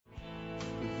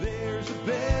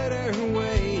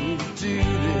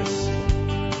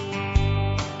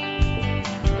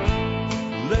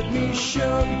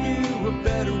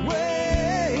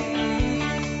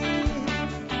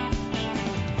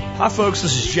Hi, folks.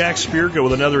 This is Jack Spirko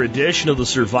with another edition of the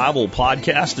Survival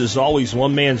Podcast. As always,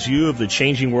 one man's view of the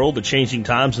changing world, the changing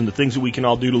times, and the things that we can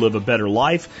all do to live a better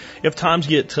life if times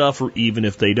get tough or even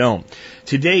if they don't.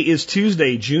 Today is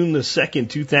Tuesday, June the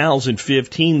 2nd,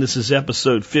 2015. This is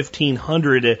episode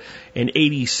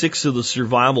 1586 of the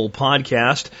Survival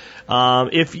Podcast.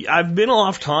 If I've been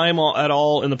off time at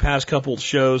all in the past couple of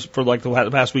shows for like the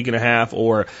past week and a half,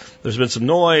 or there's been some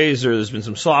noise or there's been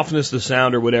some softness to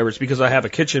sound or whatever, it's because I have a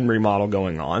kitchen remodel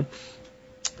going on.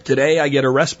 Today I get a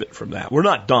respite from that. We're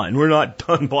not done. We're not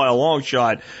done by a long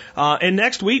shot. And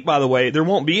next week, by the way, there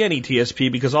won't be any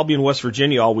TSP because I'll be in West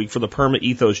Virginia all week for the Perma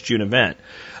Ethos June event.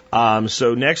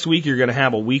 So next week you're going to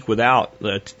have a week without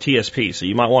the TSP. So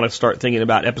you might want to start thinking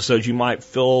about episodes you might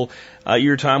fill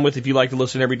your time with if you like to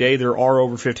listen every day. There are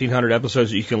over 1,500 episodes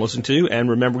that you can listen to.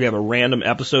 And remember, we have a random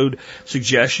episode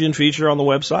suggestion feature on the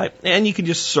website. And you can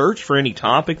just search for any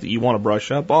topic that you want to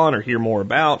brush up on or hear more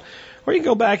about. Or you can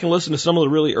go back and listen to some of the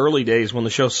really early days when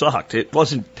the show sucked. It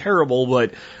wasn't terrible,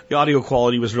 but the audio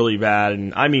quality was really bad.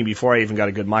 And I mean, before I even got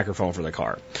a good microphone for the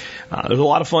car. There's a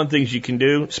lot of fun things you can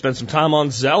do. Spend some time on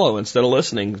Zello instead of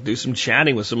listening. Do some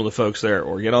chatting with some of the folks there,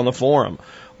 or get on the forum,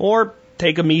 or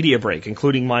take a media break,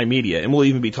 including my media. And we'll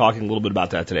even be talking a little bit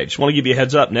about that today. Just want to give you a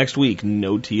heads up. Next week,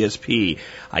 no TSP.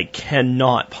 I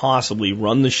cannot possibly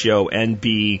run the show and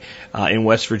be in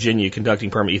West Virginia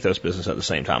conducting Perma Ethos business at the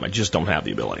same time. I just don't have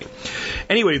the ability.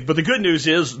 Anyway, but the good news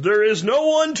is there is no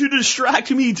one to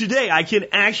distract me today. I can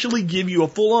actually give you a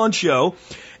full-on show.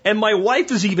 And my wife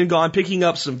has even gone picking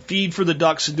up some feed for the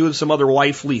ducks and doing some other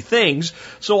wifely things.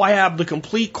 So I have the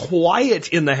complete quiet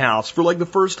in the house for like the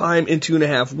first time in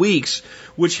 2.5 weeks,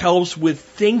 which helps with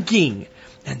thinking.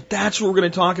 And that's what we're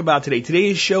going to talk about today.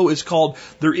 Today's show is called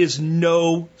There Is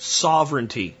No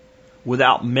Sovereignty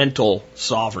Without Mental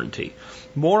Sovereignty.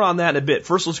 More on that in a bit.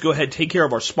 First, let's go ahead and take care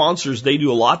of our sponsors. They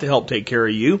do a lot to help take care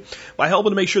of you by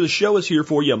helping to make sure the show is here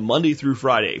for you Monday through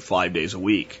Friday, 5 days a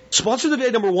week. Sponsor of the day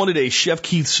number one today, Chef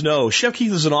Keith Snow. Chef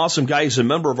Keith is an awesome guy. He's a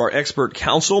member of our expert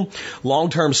council,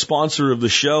 long-term sponsor of the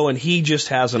show, and he just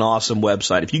has an awesome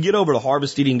website. If you get over to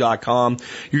harvesteating.com,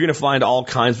 you're going to find all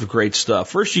kinds of great stuff.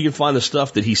 First, you can find the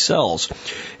stuff that he sells,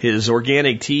 his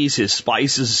organic teas, his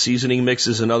spices, seasoning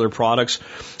mixes, and other products.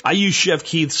 I use Chef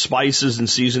Keith's spices and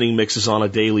seasoning mixes on a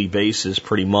daily basis,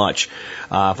 pretty much.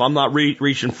 If I'm not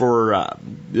reaching for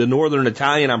the Northern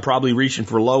Italian, I'm probably reaching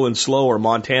for Low and Slow or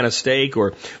Montana steak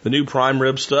or the new prime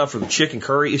rib stuff or the chicken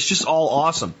curry. It's just all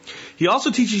awesome. He also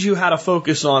teaches you how to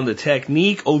focus on the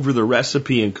technique over the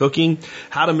recipe in cooking,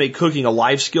 how to make cooking a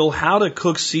life skill, how to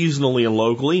cook seasonally and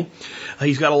locally.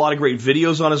 He's got a lot of great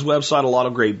videos on his website, a lot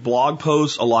of great blog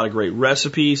posts, a lot of great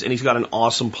recipes, and he's got an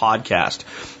awesome podcast.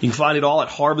 You can find it all at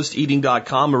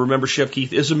harvesteating.com. And remember, Chef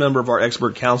Keith is a member of our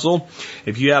expert council.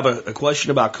 If you have a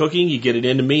question about cooking, you get it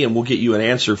into me and we'll get you an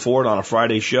answer for it on a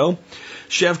Friday show.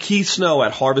 Chef Keith Snow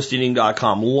at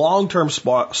harvesteating.com. Long-term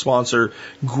sponsor,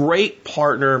 great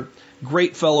partner,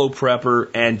 great fellow prepper,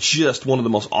 and just one of the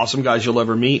most awesome guys you'll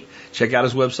ever meet. Check out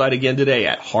his website again today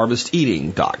at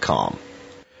harvesteating.com.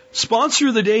 Sponsor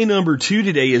of the day number two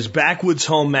today is Backwoods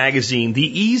Home Magazine,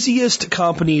 the easiest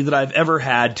company that I've ever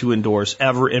had to endorse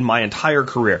ever in my entire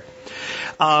career.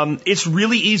 It's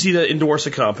really easy to endorse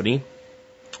a company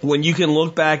when you can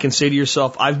look back and say to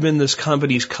yourself, I've been this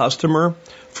company's customer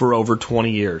for over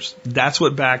 20 years. That's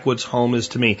what Backwoods Home is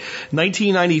to me.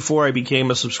 1994, I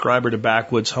became a subscriber to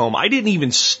Backwoods Home. I didn't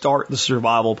even start the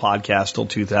Survival Podcast till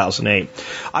 2008.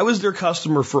 I was their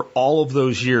customer for all of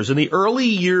those years. In the early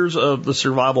years of the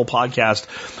Survival Podcast,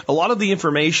 a lot of the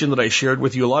information that I shared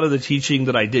with you, a lot of the teaching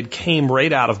that I did came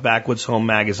right out of Backwoods Home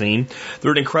Magazine.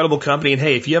 They're an incredible company. And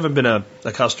hey, if you haven't been a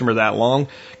customer that long,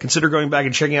 consider going back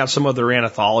and checking out some of their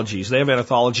anthologies. They have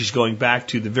anthologies going back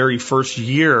to the very first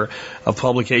year of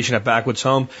publication at Backwoods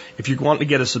Home. If you want to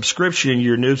get a subscription,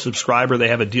 you're a new subscriber, they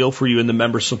have a deal for you in the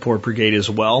Member Support Brigade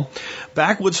as well.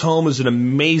 Backwoods Home is an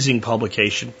amazing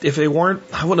publication. If they weren't,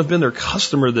 I wouldn't have been their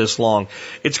customer this long.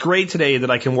 It's great today that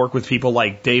I can work with people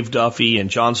like Dave Duffy and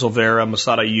John Silvera,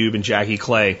 Masad Ayub, and Jackie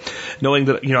Clay, knowing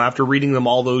that, after reading them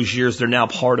all those years, they're now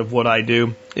part of what I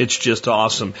do. It's just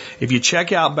awesome. If you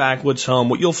check out Backwoods Home,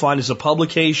 what you'll find is a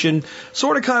publication,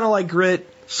 sort of kind of like Grit,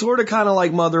 sort of kind of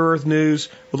like Mother Earth News,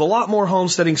 with a lot more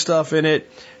homesteading stuff in it,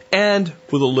 and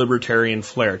with a libertarian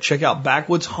flair. Check out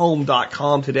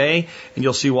backwoodshome.com today, and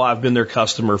you'll see why I've been their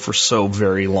customer for so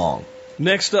very long.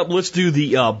 Next up, let's do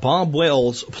the Bob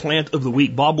Wells Plant of the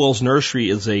Week. Bob Wells Nursery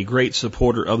is a great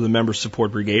supporter of the Member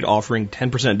Support Brigade, offering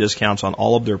 10% discounts on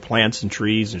all of their plants and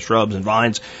trees and shrubs and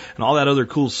vines and all that other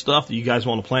cool stuff that you guys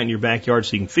want to plant in your backyard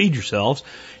so you can feed yourselves.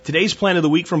 Today's plant of the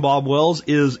week from Bob Wells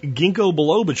is Ginkgo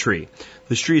biloba tree.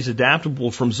 This tree is adaptable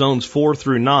from zones 4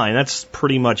 through 9. That's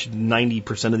pretty much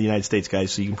 90% of the United States,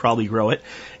 guys, so you can probably grow it.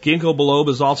 Ginkgo biloba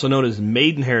is also known as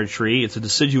maidenhair tree. It's a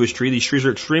deciduous tree. These trees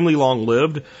are extremely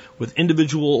long-lived, with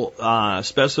individual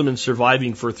specimens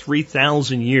surviving for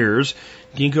 3,000 years.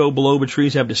 Ginkgo biloba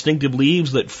trees have distinctive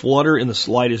leaves that flutter in the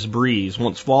slightest breeze.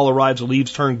 Once fall arrives, the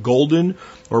leaves turn golden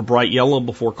or bright yellow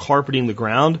before carpeting the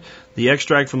ground. The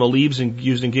extract from the leaves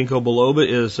used in ginkgo biloba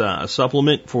is a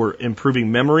supplement for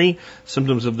improving memory,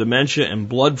 symptoms of dementia, and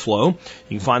blood flow.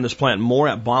 You can find this plant more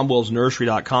at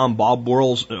bombwellsnursery.com. Bob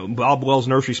Wells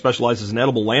Nursery specializes in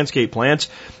edible landscape plants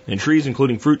and trees,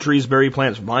 including fruit trees, berry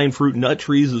plants, vine fruit, nut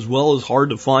trees, as well as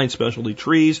hard-to-find specialty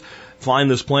trees.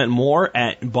 Find this plant more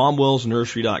at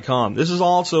bombwellsnursery.com. This is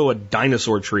also a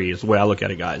dinosaur tree, is the way I look at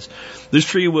it, guys. This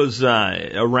tree was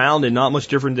around and not much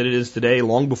different than it is today,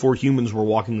 long before humans were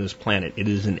walking this planet. It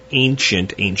is an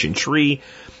ancient tree.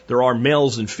 There are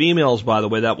males and females, by the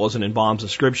way. That wasn't in Bomb's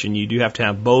description. You do have to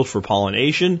have both for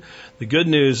pollination. The good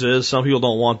news is some people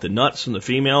don't want the nuts from the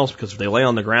females because if they lay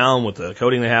on the ground with the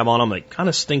coating they have on them, they kind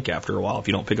of stink after a while if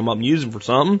you don't pick them up and use them for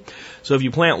something. So if you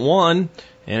plant one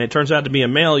and it turns out to be a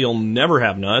male, you'll never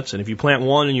have nuts. And if you plant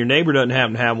one and your neighbor doesn't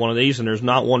happen to have one of these and there's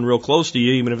not one real close to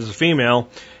you, even if it's a female,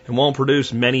 it won't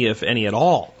produce many, if any, at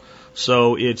all.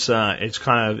 So it's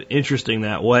kind of interesting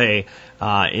that way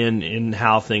in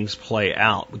how things play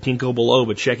out. Ginkgo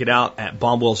biloba, check it out at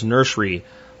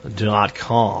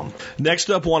bombwellsnursery.com. Next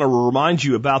up, I want to remind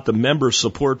you about the Member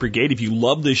Support Brigade. If you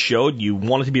love this show, you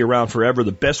want it to be around forever,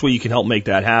 the best way you can help make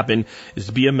that happen is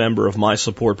to be a member of my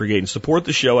Support Brigade and support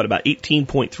the show at about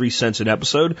 18.3 cents an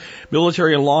episode.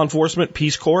 Military and law enforcement,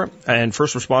 Peace Corps, and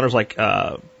first responders like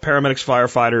paramedics,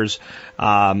 firefighters,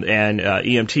 and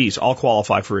EMTs all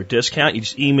qualify for a discount. You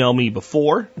just email me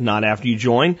before, not after you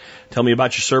join. Tell me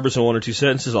about your service in 1 or 2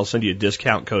 sentences. I'll send you a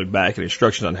discount code back and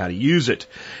instructions on how to use it.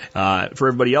 For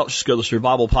everybody else, just go to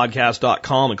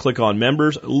survivalpodcast.com and click on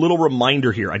members. A little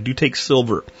reminder here, I do take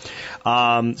silver.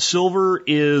 Silver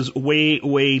is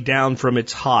way down from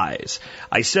its highs.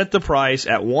 I set the price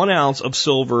at 1 ounce of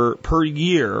silver per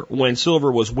year when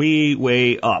silver was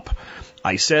way up.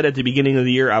 I said at the beginning of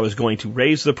the year I was going to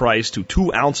raise the price to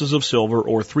 2 ounces of silver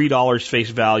or $3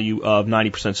 face value of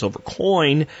 90% silver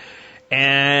coin.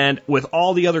 And with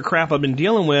all the other crap I've been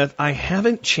dealing with, I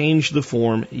haven't changed the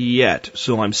form yet.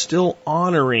 So I'm still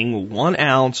honoring 1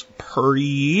 ounce per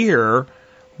year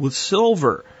with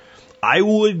silver. I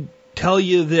would tell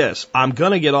you this. I'm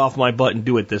going to get off my butt and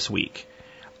do it this week.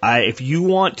 If you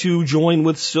want to join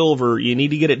with silver, you need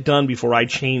to get it done before I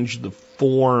change the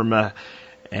form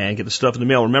and get the stuff in the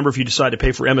mail. Remember, if you decide to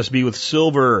pay for MSB with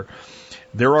silver,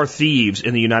 there are thieves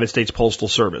in the United States Postal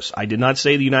Service. I did not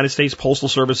say the United States Postal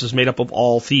Service is made up of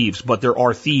all thieves, but there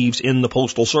are thieves in the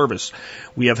Postal Service.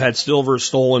 We have had silver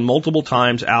stolen multiple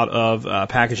times out of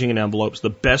packaging and envelopes. The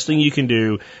best thing you can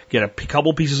do, get a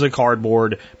couple pieces of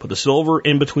cardboard, put the silver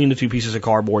in between the 2 pieces of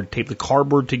cardboard, tape the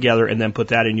cardboard together, and then put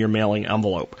that in your mailing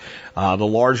envelope. The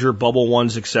larger bubble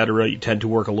ones, etc., you tend to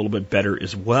work a little bit better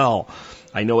as well.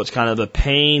 I know it's kind of a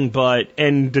pain,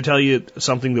 and to tell you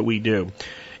something that we do,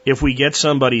 if we get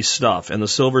somebody's stuff and the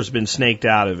silver's been snaked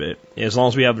out of it, as long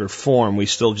as we have their form, we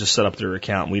still just set up their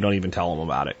account and we don't even tell them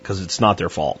about it because it's not their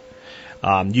fault.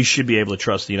 You should be able to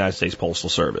trust the United States Postal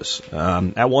Service.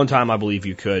 At one time, I believe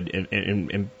you could,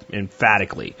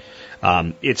 emphatically.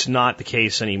 It's not the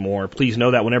case anymore. Please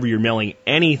know that whenever you're mailing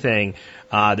anything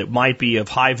that might be of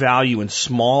high value and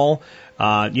small,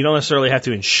 you don't necessarily have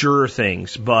to insure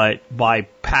things, but by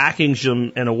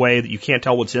packaging them in a way that you can't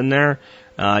tell what's in there,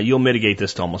 you'll mitigate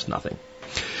this to almost nothing.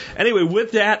 Anyway,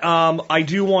 with that, I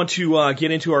do want to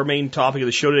get into our main topic of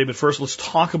the show today, but first let's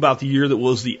talk about the year that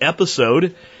was the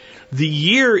episode. The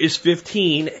year is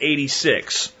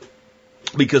 1586.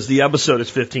 Because the episode is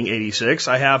 1586.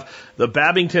 I have the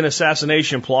Babington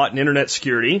assassination plot and internet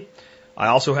security. I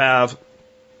also have,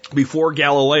 before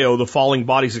Galileo, the falling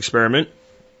bodies experiment.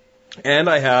 And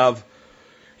I have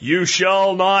You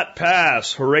Shall Not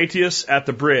Pass, Horatius at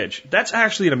the Bridge. That's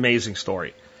actually an amazing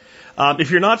story.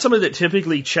 If you're not somebody that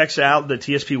typically checks out the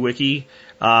TSP Wiki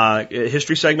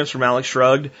history segments from Alex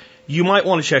Shrugged, you might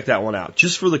want to check that one out,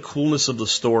 just for the coolness of the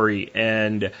story.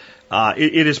 And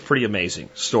it is pretty amazing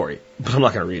story, but I'm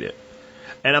not going to read it.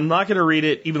 And I'm not going to read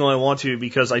it even though I want to,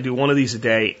 because I do one of these a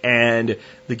day, and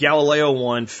the Galileo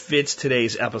one fits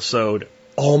today's episode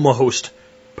almost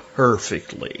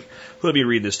perfectly. Let me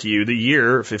read this to you. The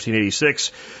year,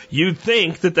 1586, you'd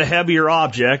think that the heavier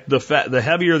object, the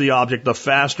heavier the object, the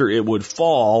faster it would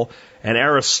fall, and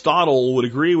Aristotle would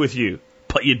agree with you,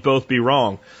 but you'd both be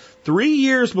wrong. 3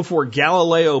 years before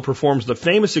Galileo performs the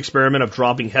famous experiment of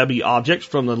dropping heavy objects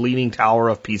from the Leaning Tower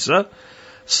of Pisa,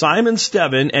 Simon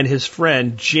Steven and his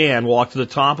friend Jan walked to the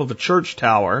top of a church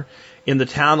tower in the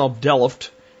town of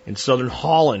Delft in southern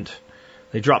Holland.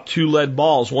 They dropped 2 lead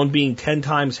balls, one being 10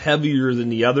 times heavier than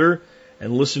the other,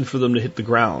 and listened for them to hit the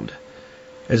ground.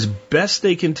 As best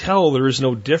they can tell, there is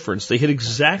no difference. They hit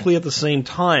exactly at the same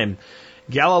time.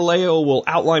 Galileo will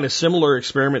outline a similar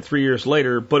experiment 3 years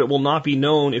later, but it will not be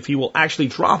known if he will actually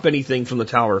drop anything from the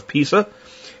Tower of Pisa.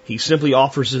 He simply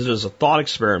offers it as a thought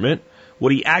experiment.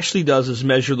 What he actually does is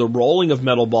measure the rolling of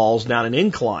metal balls down an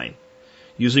incline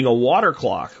using a water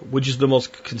clock, which is the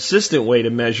most consistent way to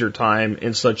measure time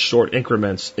in such short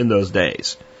increments in those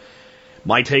days.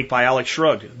 My take by Alex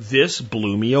Shrugged. This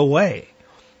blew me away.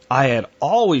 I had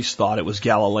always thought it was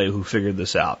Galileo who figured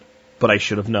this out, but I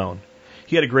should have known.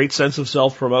 He had a great sense of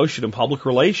self-promotion and public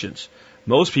relations.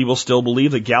 Most people still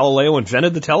believe that Galileo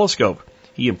invented the telescope.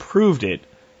 He improved it,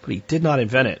 but he did not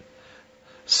invent it.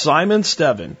 Simon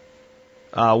Steven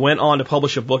went on to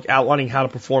publish a book outlining how to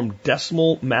perform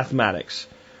decimal mathematics,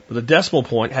 but the decimal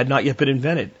point had not yet been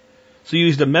invented. So he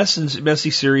used a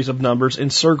messy series of numbers in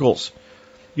circles.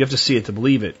 You have to see it to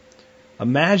believe it.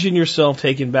 Imagine yourself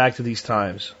taken back to these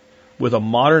times with a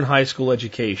modern high school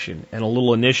education and a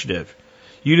little initiative.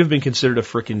 You'd have been considered a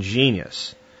frickin'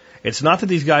 genius. It's not that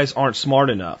these guys aren't smart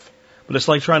enough, but it's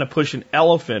like trying to push an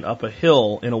elephant up a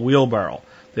hill in a wheelbarrow.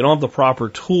 They don't have the proper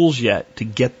tools yet to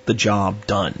get the job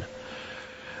done.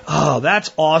 Oh,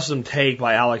 that's awesome take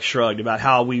by Alex Shrugged about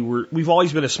how we've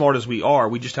always been as smart as we are.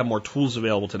 We just have more tools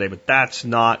available today, but that's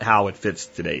not how it fits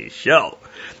today's show.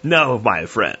 No, my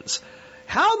friends.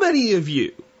 How many of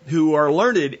you who are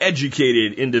learned,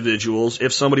 educated individuals,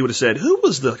 if somebody would have said, who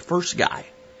was the first guy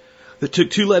that took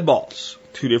 2 lead balls,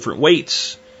 2 different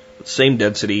weights, same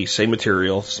density, same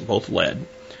material, both lead,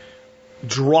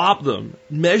 dropped them,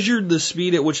 measured the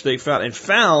speed at which they found, and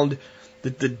found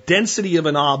that the density of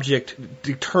an object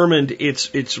determined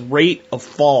its rate of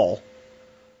fall,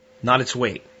 not its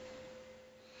weight.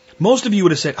 Most of you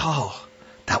would have said, oh,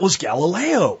 that was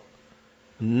Galileo.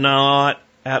 Not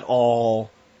at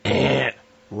all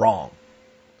wrong.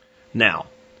 Now,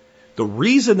 the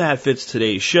reason that fits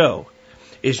today's show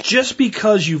is just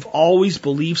because you've always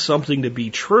believed something to be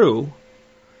true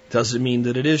doesn't mean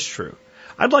that it is true.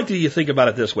 I'd like you to think about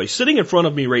it this way. Sitting in front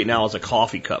of me right now is a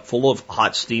coffee cup full of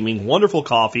hot, steaming, wonderful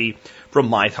coffee from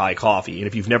Mai Tai Coffee. And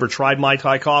if you've never tried Mai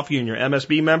Tai Coffee and you're an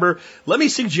MSB member, let me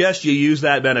suggest you use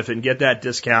that benefit and get that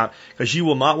discount, because you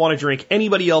will not want to drink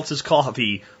anybody else's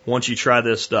coffee once you try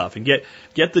this stuff. And get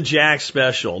the Jack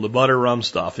Special, the butter rum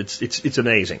stuff. It's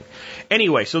amazing.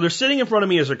 Anyway, so they're sitting in front of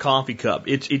me as a coffee cup.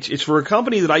 It's for a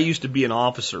company that I used to be an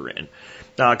officer in.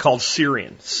 Called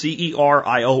Cerion,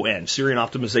 Cerion, Cerion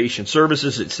Optimization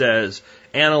Services. It says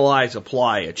analyze,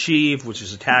 apply, achieve, which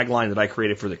is a tagline that I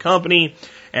created for the company,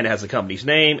 and it has the company's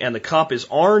name, and the cup is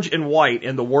orange and white,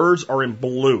 and the words are in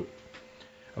blue.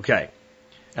 Okay,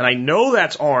 and I know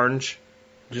that's orange,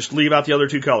 just leave out the other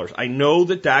 2 colors. I know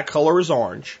that color is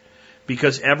orange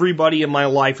because everybody in my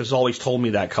life has always told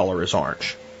me that color is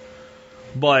orange.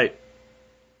 But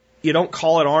you don't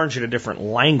call it orange in a different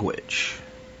language.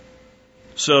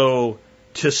 So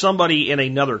to somebody in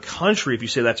another country, if you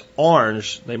say that's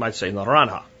orange, they might say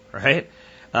naranja, right?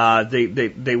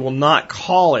 They will not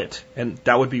call it, and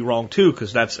that would be wrong too,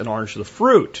 because that's an orange of the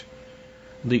fruit.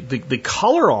 The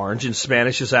color orange in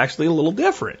Spanish is actually a little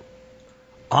different.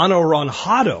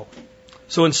 Anaranjado.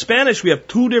 So in Spanish, we have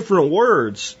 2 different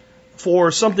words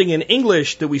for something in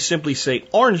English that we simply say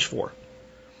orange for.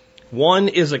 One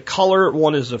is a color,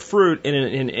 one is a fruit, and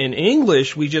in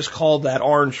English, we just call that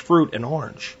orange fruit an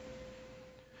orange.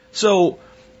 So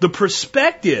the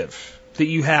perspective that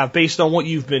you have based on what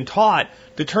you've been taught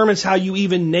determines how you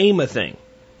even name a thing.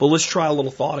 But let's try a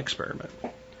little thought experiment.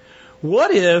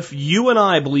 What if you and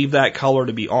I believe that color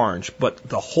to be orange, but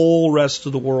the whole rest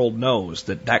of the world knows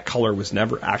that color was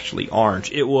never actually orange?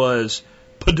 It was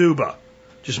Paduba.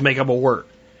 Just make up a word.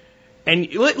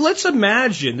 And let's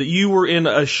imagine that you were in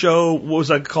a show, what was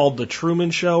that called, The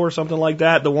Truman Show or something like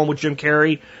that, the one with Jim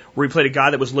Carrey, where he played a guy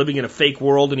that was living in a fake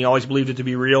world and he always believed it to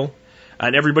be real.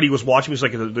 And everybody was watching. He was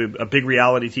like a big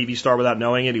reality TV star without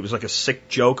knowing it. He was like a sick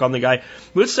joke on the guy.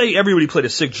 Let's say everybody played a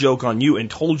sick joke on you and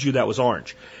told you that was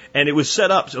orange. And it was set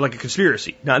up like a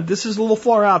conspiracy. Now, this is a little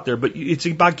far out there, but it's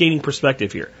about gaining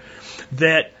perspective here.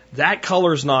 That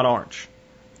color is not orange.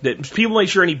 That people make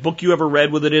sure any book you ever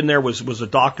read with it in there was a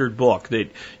doctored book. That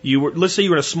let's say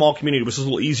you were in a small community, it was a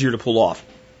little easier to pull off.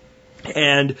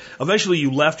 And eventually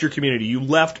you left your community. You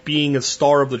left being a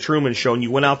star of the Truman Show and you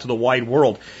went out to the wide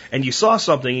world and you saw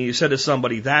something and you said to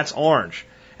somebody, that's orange.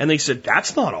 And they said,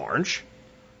 that's not orange.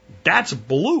 That's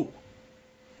blue.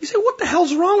 You say, what the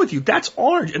hell's wrong with you? That's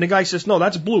orange. And the guy says, no,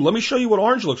 that's blue. Let me show you what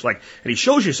orange looks like. And he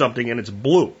shows you something and it's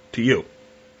blue to you.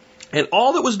 And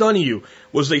all that was done to you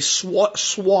was they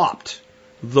swapped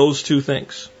those two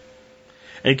things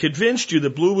and convinced you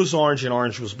that blue was orange and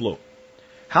orange was blue.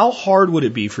 How hard would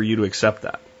it be for you to accept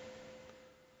that?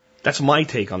 That's my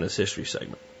take on this history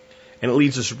segment. And it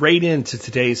leads us right into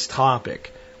today's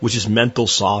topic, which is mental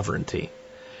sovereignty.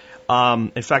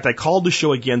 In fact, I called the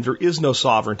show again, there is no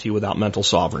sovereignty without mental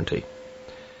sovereignty.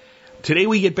 Today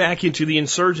we get back into the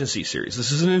insurgency series.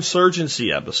 This is an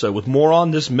insurgency episode with more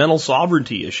on this mental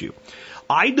sovereignty issue.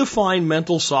 I define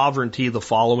mental sovereignty the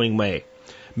following way.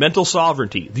 Mental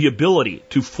sovereignty, the ability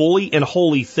to fully and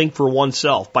wholly think for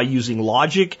oneself by using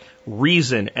logic,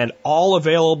 reason, and all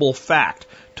available fact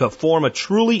to form a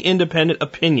truly independent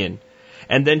opinion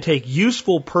and then take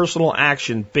useful personal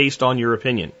action based on your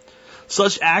opinion.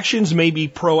 Such actions may be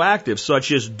proactive,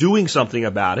 such as doing something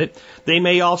about it. They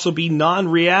may also be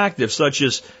non-reactive, such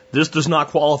as this does not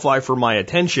qualify for my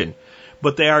attention.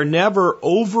 But they are never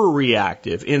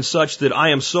overreactive in such that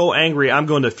I am so angry I'm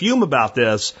going to fume about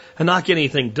this and not get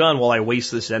anything done while I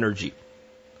waste this energy.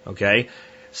 Okay?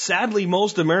 Sadly,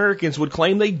 most Americans would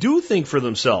claim they do think for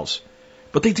themselves,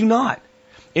 but they do not.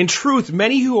 In truth,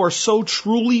 many who are so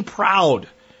truly proud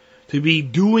to be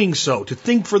doing so, to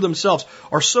think for themselves,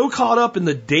 are so caught up in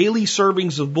the daily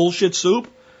servings of bullshit soup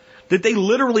that they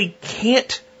literally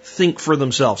can't think for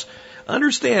themselves.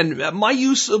 Understand, my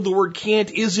use of the word can't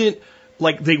isn't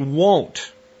like they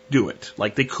won't do it,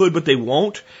 like they could but they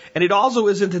won't, and it also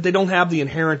isn't that they don't have the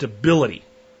inherent ability.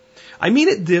 I mean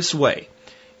it this way.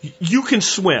 You can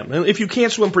swim, and if you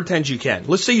can't swim, pretend you can.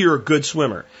 Let's say you're a good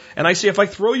swimmer, and I say if I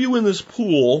throw you in this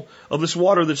pool of this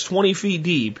water that's 20 feet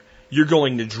deep, you're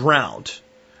going to drown.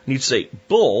 And you'd say,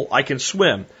 bull, I can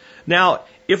swim. Now,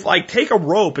 if I take a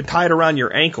rope and tie it around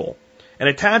your ankle, and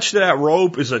attached to that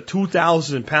rope is a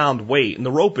 2,000-pound weight, and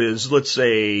the rope is, let's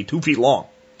say, 2 feet long,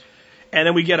 and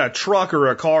then we get a truck or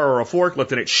a car or a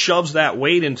forklift and it shoves that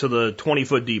weight into the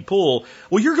 20-foot deep pool,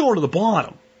 well, you're going to the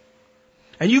bottom.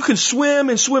 And you can swim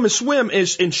and swim and swim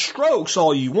in strokes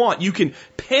all you want. You can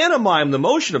pantomime the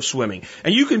motion of swimming.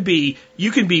 And you can be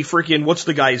freaking, what's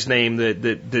the guy's name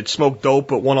that smoked dope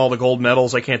but won all the gold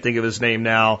medals? I can't think of his name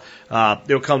now.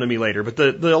 It'll come to me later. But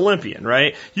the Olympian,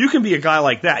 right? You can be a guy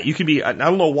like that. You can be, I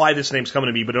don't know why this name's coming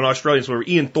to me, but in Australian swimmer,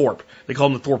 Ian Thorpe. They call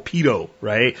him the Torpedo,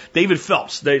 right? David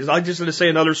Phelps. I just had to say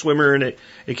another swimmer and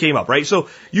it came up, right? So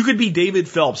you could be David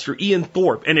Phelps or Ian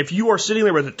Thorpe. And if you are sitting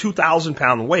there with a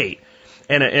 2,000-pound weight,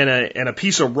 and a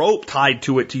piece of rope tied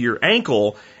to it to your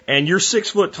ankle, and you're 6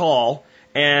 foot tall,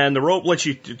 and the rope lets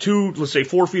you let's say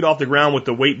 4 feet off the ground with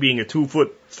the weight being a 2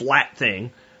 foot flat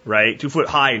thing, right? 2 foot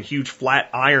high and huge flat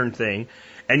iron thing,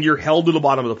 and you're held to the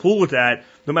bottom of the pool with that,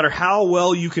 no matter how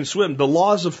well you can swim, the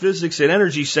laws of physics and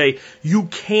energy say you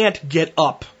can't get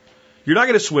up. You're not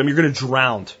going to swim, you're going to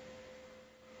drown.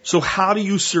 So how do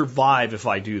you survive if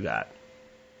I do that?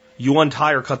 You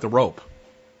untie or cut the rope.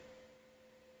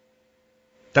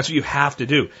 That's what you have to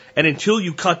do. And until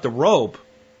you cut the rope,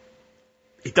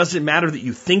 it doesn't matter that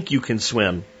you think you can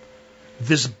swim.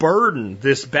 This burden,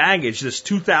 this baggage, this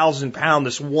 2,000-pound,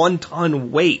 this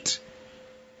 1-ton weight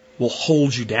will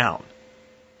hold you down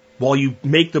while you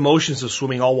make the motions of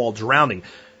swimming all while drowning.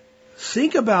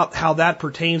 Think about how that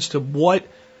pertains to what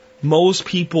most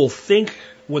people think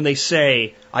when they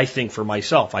say, I think for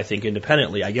myself, I think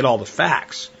independently, I get all the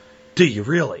facts. Do you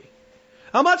really?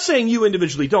 I'm not saying you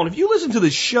individually don't. If you listen to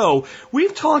this show,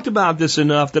 we've talked about this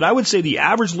enough that I would say the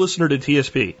average listener to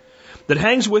TSP that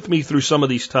hangs with me through some of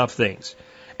these tough things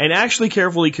and actually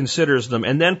carefully considers them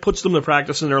and then puts them to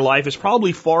practice in their life is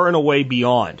probably far and away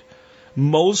beyond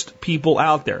most people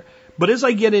out there. But as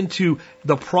I get into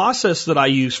the process that I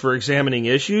use for examining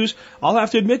issues, I'll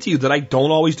have to admit to you that I don't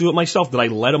always do it myself, that I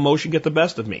let emotion get the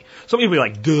best of me. Some people be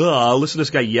like, duh, listen to this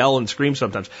guy yell and scream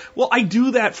sometimes. Well, I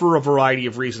do that for a variety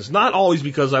of reasons. Not always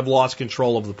because I've lost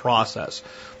control of the process,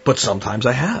 but sometimes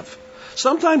I have.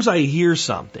 Sometimes I hear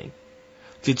something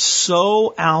that's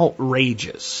so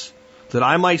outrageous that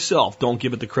I myself don't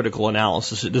give it the critical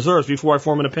analysis it deserves before I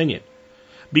form an opinion.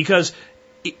 Because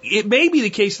it may be the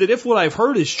case that if what I've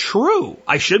heard is true,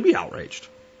 I should be outraged.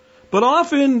 But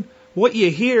often what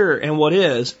you hear and what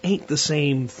is ain't the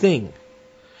same thing.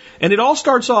 And it all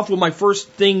starts off with my first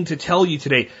thing to tell you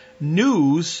today.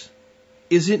 News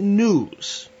isn't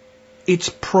news. It's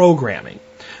programming.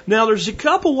 Now, there's a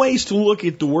couple ways to look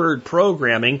at the word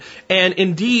programming, and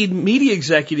indeed, media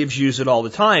executives use it all the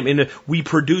time. We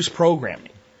produce programming.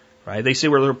 Right? They say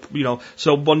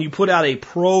so when you put out a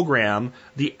program,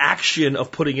 the action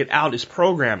of putting it out is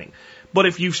programming. But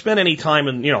if you've spent any time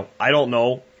in, I don't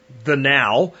know, the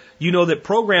now, you know that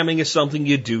programming is something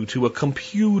you do to a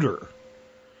computer.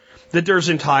 That there's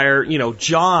entire,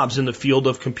 jobs in the field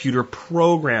of computer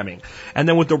programming. And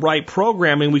then with the right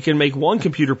programming, we can make one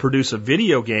computer produce a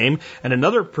video game and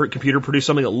another computer produce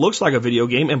something that looks like a video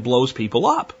game and blows people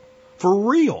up. For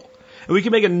real. And we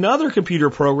can make another computer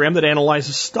program that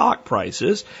analyzes stock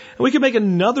prices. And we can make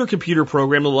another computer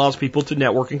program that allows people to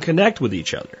network and connect with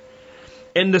each other.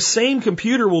 And the same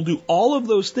computer will do all of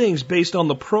those things based on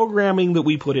the programming that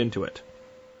we put into it.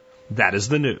 That is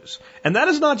the news. And that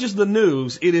is not just the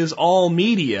news, it is all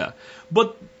media.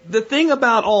 But the thing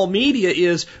about all media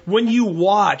is when you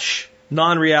watch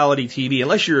non-reality TV,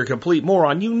 unless you're a complete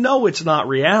moron, you know it's not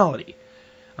reality.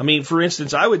 I mean, for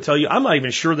instance, I would tell you, I'm not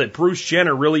even sure that Bruce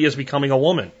Jenner really is becoming a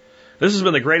woman. This has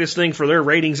been the greatest thing for their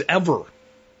ratings ever.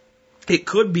 It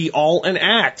could be all an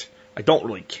act. I don't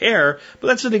really care, but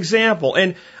that's an example.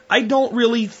 And I don't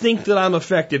really think that I'm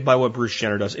affected by what Bruce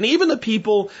Jenner does. And even the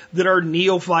people that are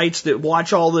neophytes that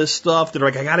watch all this stuff, that are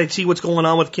like, I gotta see what's going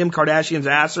on with Kim Kardashian's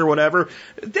ass or whatever,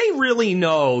 they really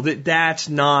know that that's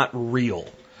not real.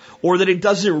 Or that it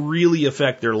doesn't really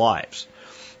affect their lives.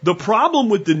 The problem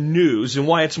with the news and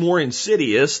why it's more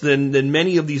insidious than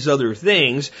many of these other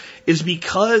things is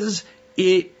because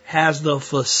it has the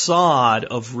facade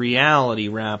of reality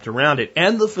wrapped around it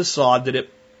and the facade that it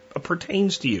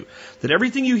pertains to you. That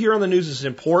everything you hear on the news is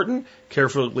important,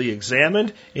 carefully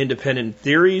examined, independent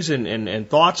theories and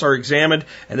thoughts are examined,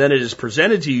 and then it is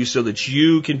presented to you so that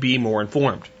you can be more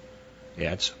informed.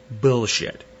 Yeah, it's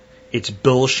bullshit. It's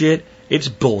bullshit. It's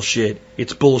bullshit.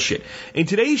 It's bullshit. In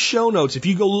today's show notes, if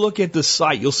you go look at the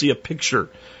site, you'll see a picture.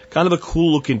 Kind of a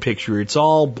cool looking picture. It's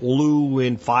all blue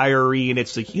and fiery, and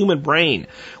it's the human brain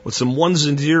with some ones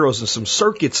and zeros and some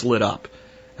circuits lit up.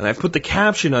 And I've put the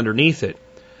caption underneath it.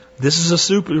 This is a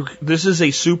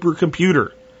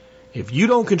supercomputer. If you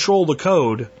don't control the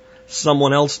code,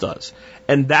 someone else does.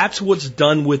 And that's what's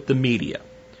done with the media.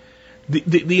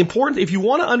 The important, if you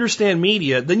want to understand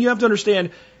media, then you have to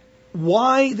understand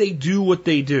why they do what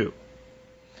they do.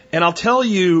 And I'll tell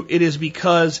you, it is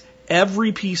because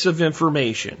every piece of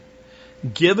information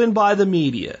given by the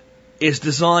media is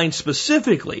designed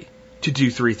specifically to do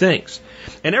three things.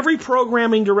 And every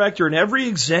programming director and every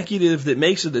executive that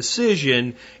makes a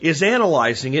decision is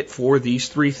analyzing it for these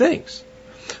three things.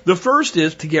 The first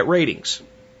is to get ratings.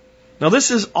 Now,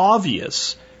 this is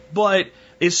obvious, but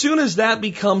as soon as that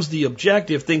becomes the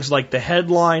objective, things like the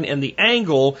headline and the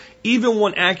angle, even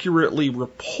when accurately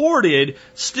reported,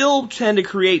 still tend to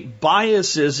create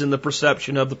biases in the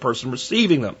perception of the person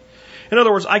receiving them. In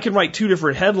other words, I can write two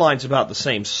different headlines about the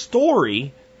same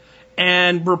story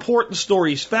and report the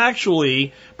stories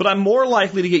factually, but I'm more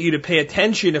likely to get you to pay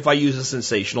attention if I use a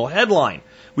sensational headline.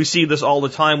 We see this all the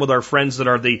time with our friends that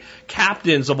are the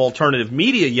captains of alternative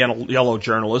media yellow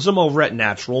journalism over at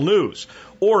Natural News.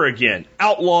 Oregon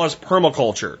outlaws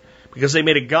permaculture because they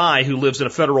made a guy who lives in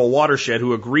a federal watershed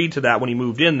who agreed to that when he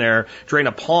moved in there, drain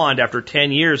a pond after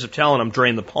 10 years of telling him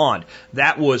drain the pond.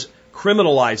 That was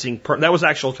criminalizing, that was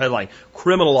actual headline,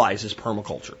 criminalizes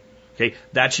permaculture. Okay,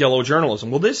 that's yellow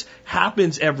journalism. Well, this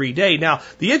happens every day. Now,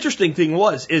 the interesting thing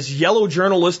is yellow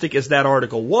journalistic as that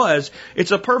article was,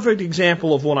 it's a perfect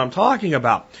example of what I'm talking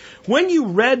about. When you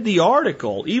read the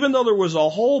article, even though there was a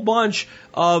whole bunch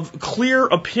of clear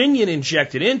opinion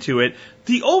injected into it,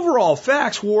 the overall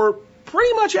facts were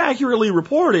pretty much accurately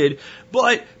reported,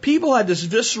 but people had this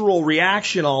visceral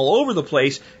reaction all over the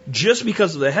place just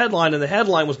because of the headline, and the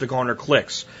headline was to garner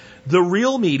clicks. The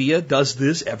real media does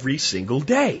this every single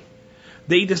day.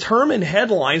 They determine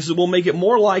headlines that will make it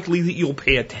more likely that you'll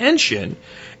pay attention.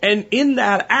 And in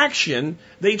that action,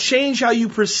 they change how you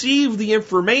perceive the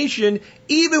information,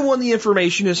 even when the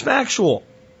information is factual.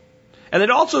 And it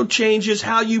also changes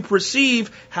how you perceive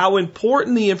how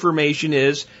important the information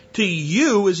is to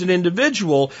you as an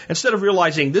individual. Instead of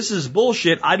realizing this is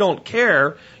bullshit, I don't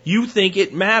care, you think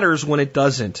it matters when it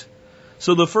doesn't.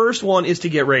 So the first one is to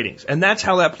get ratings. And that's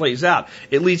how that plays out.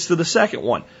 It leads to the second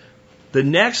one. The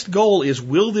next goal is,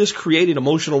 will this create an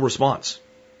emotional response?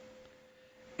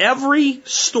 Every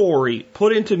story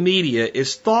put into media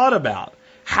is thought about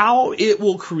how it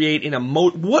will create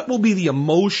what will be the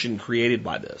emotion created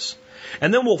by this.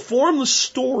 And then we'll form the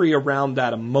story around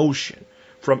that emotion,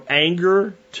 from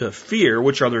anger to fear,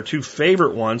 which are their two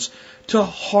favorite ones, to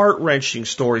heart-wrenching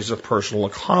stories of personal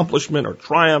accomplishment or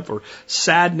triumph or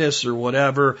sadness or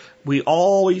whatever. We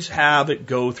always have it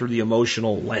go through the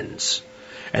emotional lens.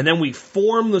 And then we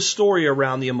form the story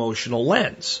around the emotional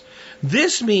lens.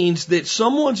 This means that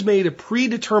someone's made a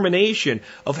predetermination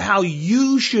of how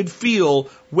you should feel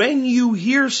when you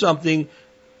hear something,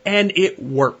 and it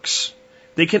works.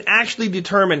 They can actually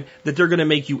determine that they're going to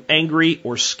make you angry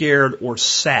or scared or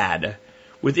sad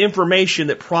with information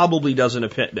that probably doesn't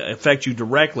affect you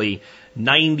directly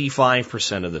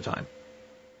 95% of the time.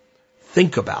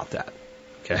 Think about that.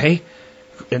 Okay?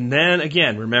 And then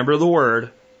again, remember the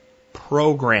word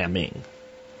programming.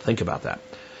 Think about that.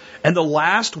 And the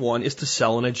last one is to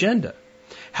sell an agenda.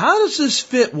 How does this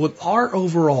fit with our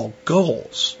overall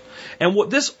goals? And what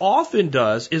this often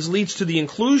does is leads to the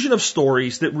inclusion of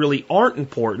stories that really aren't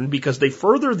important because they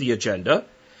further the agenda,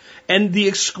 and the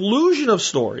exclusion of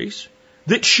stories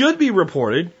that should be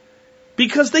reported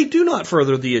because they do not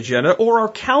further the agenda or are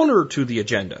counter to the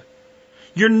agenda.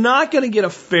 You're not going to get a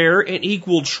fair and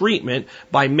equal treatment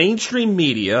by mainstream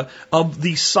media of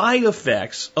the side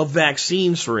effects of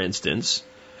vaccines, for instance,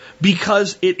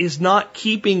 because it is not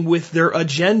keeping with their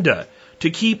agenda to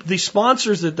keep the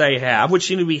sponsors that they have, which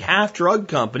seem to be half drug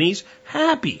companies,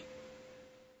 happy.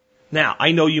 Now,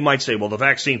 I know you might say, well, the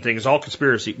vaccine thing is all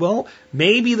conspiracy. Well,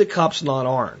 maybe the cup's not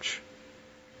orange.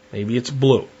 Maybe it's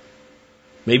blue.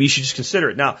 Maybe you should just consider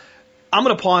it. Now, I'm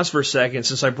going to pause for a second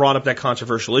since I brought up that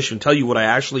controversial issue and tell you what I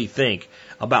actually think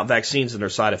about vaccines and their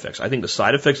side effects. I think the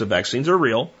side effects of vaccines are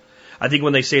real. I think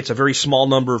when they say it's a very small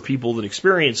number of people that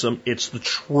experience them, it's the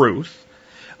truth.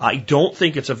 I don't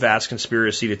think it's a vast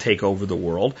conspiracy to take over the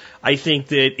world. I think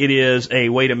that it is a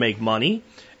way to make money,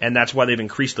 and that's why they've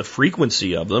increased the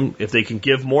frequency of them. If they can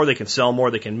give more, they can sell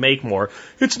more, they can make more.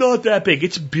 It's not that big.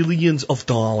 It's billions of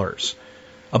dollars.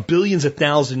 A billion's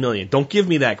 1,000 million. Don't give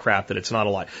me that crap that it's not a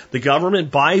lot. The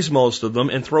government buys most of them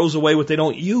and throws away what they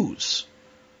don't use.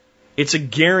 It's a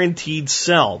guaranteed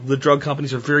sell. The drug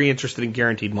companies are very interested in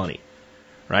guaranteed money,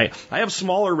 right? I have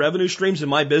smaller revenue streams in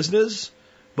my business,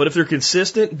 but if they're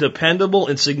consistent, dependable,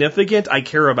 and significant, I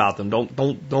care about them.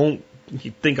 Don't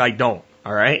you think I don't,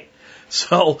 all right?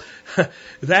 So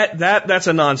that's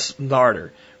a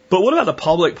non-starter. But what about the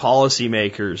public policy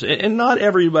makers? And not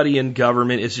everybody in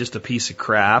government is just a piece of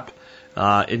crap,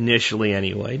 initially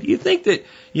anyway. Do you think that,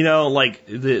 like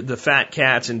the fat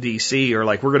cats in D.C. are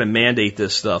like, we're going to mandate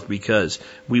this stuff because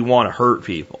we want to hurt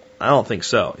people? I don't think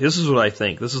so. This is what I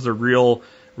think. This is the real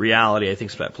reality I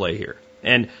think is at play here.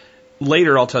 And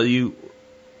later I'll tell you,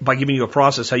 by giving you a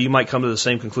process, how you might come to the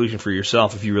same conclusion for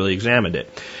yourself if you really examined it.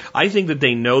 I think that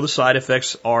they know the side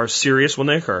effects are serious when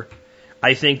they occur.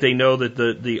 I think they know that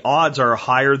the odds are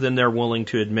higher than they're willing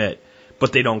to admit,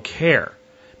 but they don't care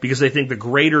because they think the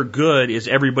greater good is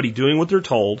everybody doing what they're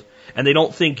told, and they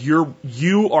don't think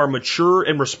you are mature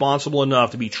and responsible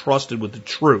enough to be trusted with the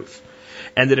truth.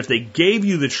 And that if they gave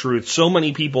you the truth, so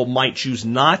many people might choose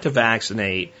not to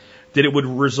vaccinate that it would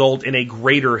result in a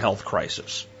greater health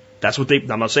crisis. That's what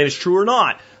I'm not saying it's true or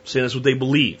not. I'm saying that's what they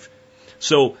believe.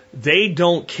 So they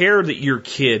don't care that your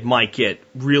kid might get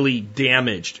really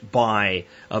damaged by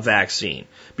a vaccine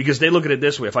because they look at it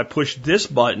this way. If I push this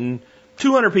button,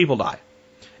 200 people die.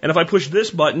 And if I push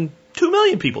this button, 2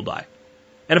 million people die.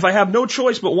 And if I have no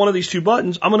choice but one of these two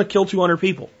buttons, I'm going to kill 200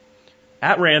 people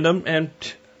at random. And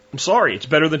I'm sorry, it's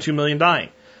better than 2 million dying.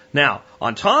 Now,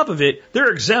 on top of it, they're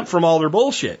exempt from all their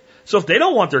bullshit. So if they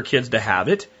don't want their kids to have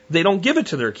it, they don't give it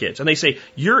to their kids. And they say,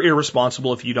 you're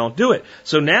irresponsible if you don't do it.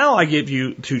 So now I give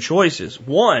you two choices.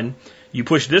 One, you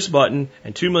push this button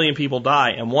and 2 million people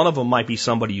die, and one of them might be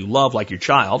somebody you love, like your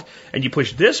child. And you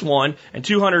push this one, and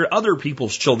 200 other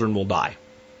people's children will die.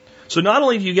 So not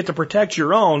only do you get to protect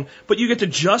your own, but you get to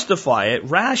justify it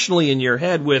rationally in your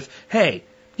head with, hey,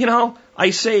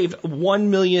 I saved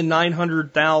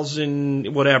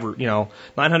 1,900,000, whatever,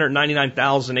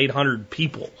 999,800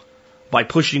 people by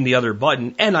pushing the other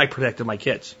button, and I protected my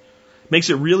kids. Makes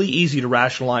it really easy to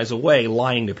rationalize away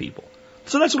lying to people.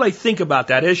 So that's what I think about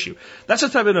that issue. That's the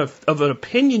type of an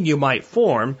opinion you might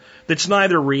form that's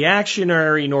neither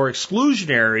reactionary nor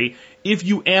exclusionary if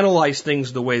you analyze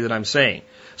things the way that I'm saying.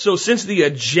 So since the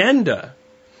agenda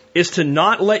is to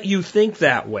not let you think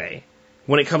that way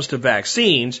when it comes to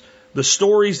vaccines, the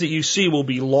stories that you see will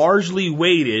be largely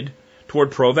weighted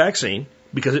toward pro-vaccine,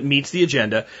 because it meets the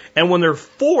agenda, and when they're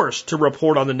forced to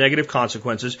report on the negative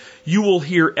consequences, you will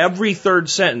hear every third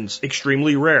sentence,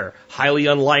 extremely rare, highly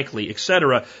unlikely,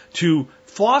 etc., to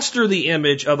foster the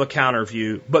image of a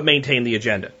counterview, but maintain the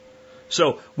agenda.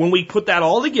 So when we put that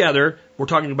all together, we're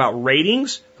talking about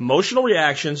ratings, emotional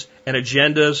reactions, and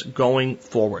agendas going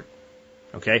forward.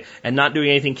 Okay? And not doing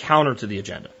anything counter to the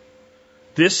agenda.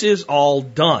 This is all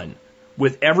done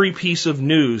with every piece of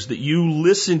news that you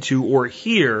listen to or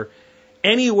hear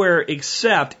anywhere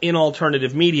except in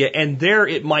alternative media, and there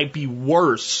it might be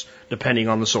worse depending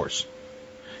on the source.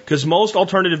 Because most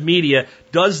alternative media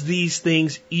does these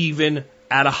things even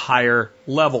at a higher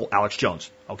level. Alex Jones,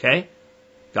 okay?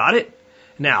 Got it?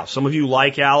 Now, some of you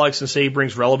like Alex and say he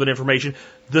brings relevant information.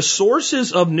 The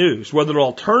sources of news, whether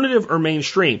alternative or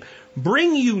mainstream,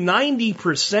 bring you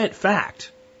 90%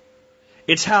 fact.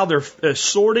 It's how they're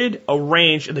sorted,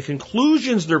 arranged, and the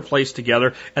conclusions they're placed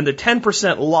together, and the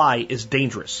 10% lie is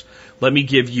dangerous. Let me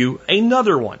give you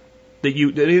another one,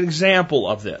 an example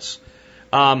of this.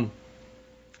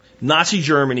 Nazi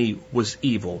Germany was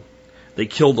evil. They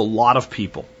killed a lot of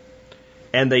people.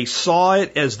 And they saw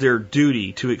it as their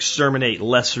duty to exterminate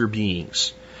lesser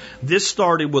beings. This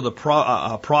started with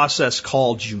a process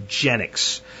called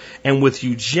eugenics. And with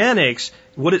eugenics,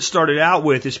 what it started out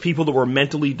with is people that were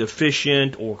mentally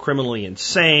deficient or criminally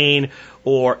insane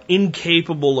or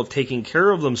incapable of taking care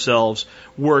of themselves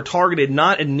were targeted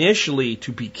not initially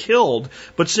to be killed,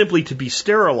 but simply to be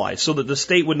sterilized so that the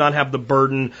state would not have the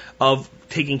burden of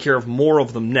taking care of more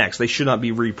of them next. They should not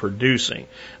be reproducing.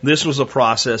 This was a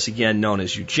process, again, known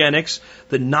as eugenics.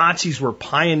 The Nazis were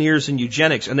pioneers in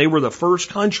eugenics, and they were the first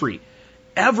country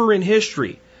ever in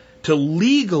history to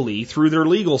legally, through their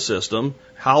legal system,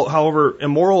 however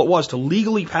immoral it was, to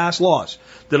legally pass laws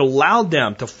that allowed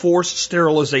them to force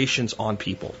sterilizations on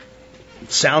people.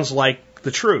 Sounds like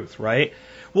the truth, right?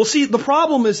 Well, see, the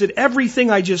problem is that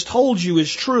everything I just told you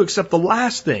is true except the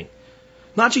last thing.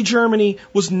 Nazi Germany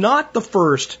was not the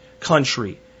first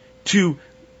country to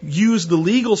use the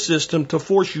legal system to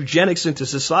force eugenics into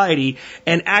society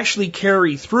and actually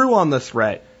carry through on the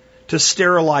threat to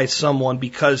sterilize someone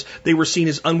because they were seen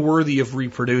as unworthy of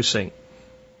reproducing.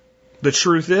 The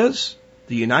truth is,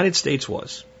 the United States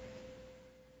was.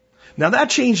 Now that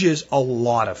changes a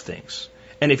lot of things.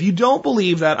 And if you don't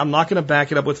believe that, I'm not going to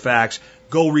back it up with facts.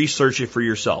 Go research it for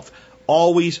yourself.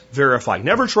 Always verify.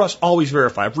 Never trust, always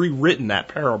verify. I've rewritten that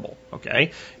parable,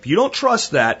 okay? If you don't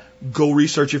trust that, go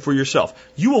research it for yourself.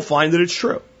 You will find that it's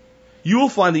true. You will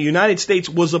find the United States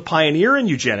was a pioneer in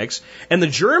eugenics, and the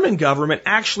German government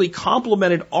actually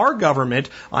complimented our government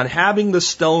on having the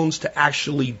stones to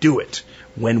actually do it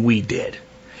when we did.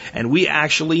 And we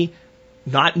actually,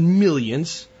 not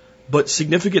millions, but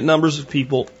significant numbers of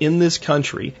people in this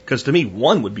country, because to me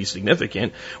one would be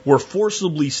significant, were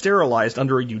forcibly sterilized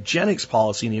under a eugenics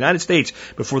policy in the United States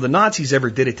before the Nazis ever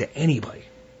did it to anybody.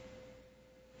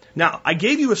 Now, I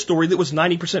gave you a story that was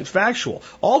 90% factual.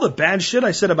 All the bad shit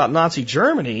I said about Nazi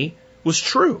Germany was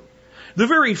true. The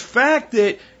very fact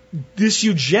that this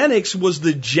eugenics was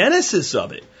the genesis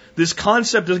of it, this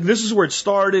concept, this is where it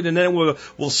started, and then,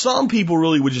 well, some people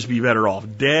really would just be better off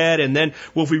dead, and then,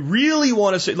 well, if we really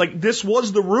want to say, like, this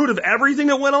was the root of everything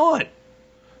that went on.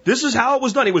 This is how it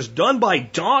was done. It was done by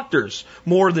doctors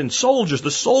more than soldiers.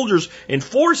 The soldiers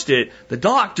enforced it. The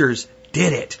doctors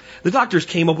did it. The doctors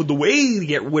came up with the way to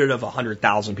get rid of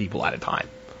 100,000 people at a time.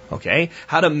 Okay?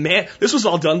 This was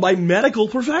all done by medical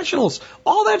professionals.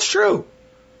 All that's true.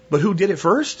 But who did it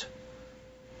first?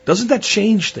 Doesn't that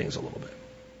change things a little bit?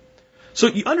 So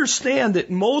you understand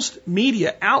that most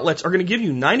media outlets are going to give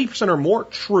you 90% or more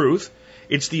truth.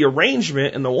 It's the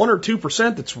arrangement and the 1 or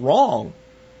 2% that's wrong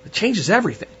that changes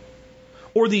everything.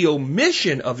 Or the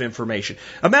omission of information.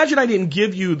 Imagine I didn't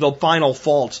give you the final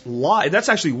false lie. That's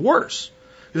actually worse.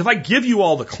 Because if I give you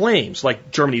all the claims,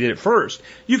 like Germany did it first,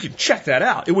 you can check that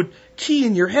out. It would key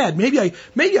in your head. Maybe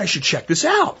I should check this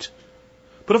out.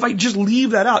 But if I just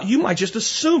leave that out, you might just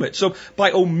assume it. So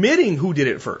by omitting who did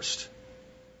it first,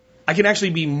 I can actually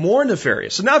be more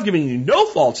nefarious. So now I've given you no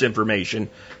false information,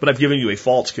 but I've given you a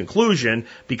false conclusion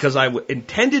because I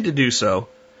intended to do so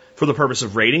for the purpose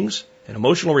of ratings and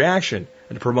emotional reaction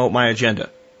and to promote my agenda.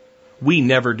 We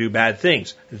never do bad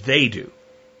things. They do.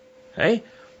 Okay?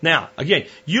 Now, again,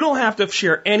 you don't have to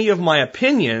share any of my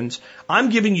opinions. I'm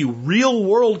giving you real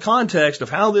world context of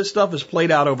how this stuff is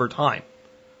played out over time.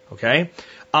 Okay?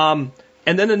 And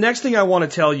then the next thing I want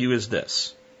to tell you is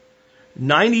this.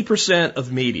 90%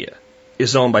 of media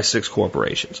is owned by 6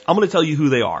 corporations. I'm going to tell you who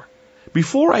they are.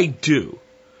 Before I do,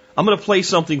 I'm going to play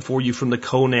something for you from the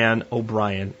Conan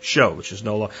O'Brien show, which is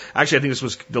no longer... Actually, I think this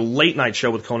was the late night show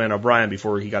with Conan O'Brien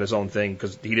before he got his own thing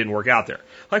because he didn't work out there.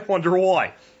 I wonder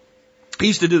why. He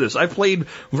used to do this. I've played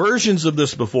versions of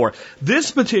this before.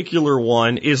 This particular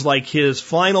one is like his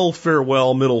final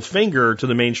farewell middle finger to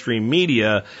the mainstream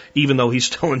media, even though he's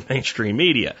still in mainstream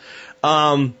media.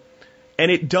 And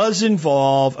it does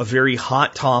involve a very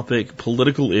hot topic,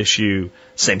 political issue,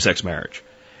 same-sex marriage.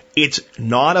 It's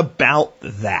not about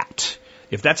that.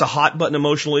 If that's a hot button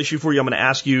emotional issue for you, I'm going to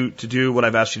ask you to do what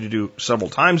I've asked you to do several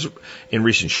times in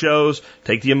recent shows.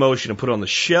 Take the emotion and put it on the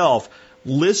shelf.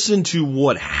 Listen to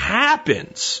what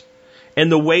happens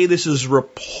and the way this is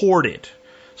reported.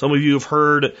 Some of you have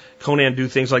heard Conan do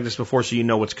things like this before, so you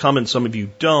know what's coming. Some of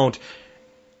you don't.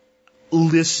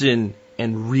 Listen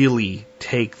and really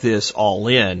take this all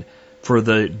in for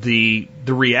the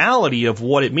reality of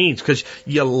what it means. Because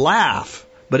you laugh,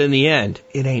 but in the end,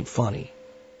 it ain't funny.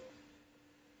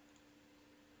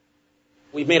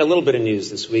 We've made a little bit of news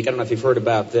this week. I don't know if you've heard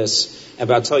about this,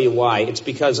 but I'll tell you why. It's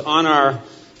because on our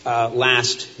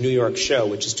last New York show,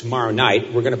 which is tomorrow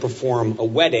night, we're going to perform a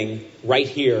wedding right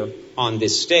here on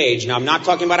this stage. Now, I'm not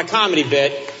talking about a comedy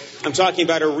bit. I'm talking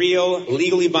about a real,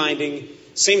 legally binding,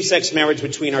 same-sex marriage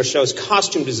between our show's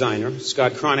costume designer,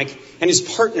 Scott Cronick, and his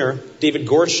partner, David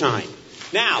Gorshine.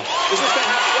 Now, this is going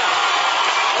to happen.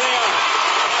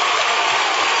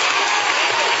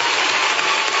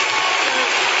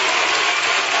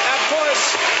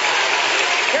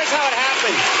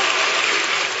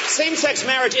 Same-sex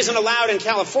marriage isn't allowed in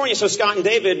California, so Scott and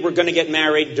David were going to get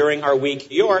married during our week in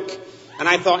New York. And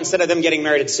I thought instead of them getting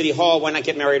married at City Hall, why not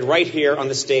get married right here on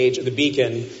the stage of the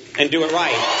Beacon and do it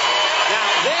right? Now,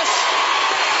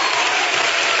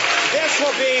 this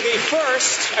will be the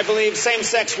first, I believe,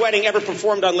 same-sex wedding ever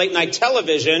performed on late-night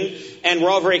television, and we're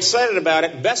all very excited about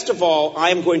it. Best of all, I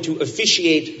am going to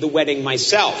officiate the wedding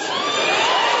myself.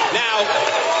 Now,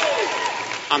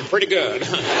 I'm pretty good.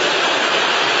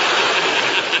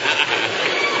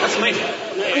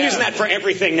 I'm using that for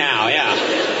everything now, yeah.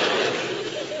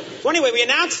 So anyway, we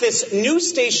announced this. News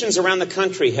stations around the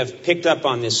country have picked up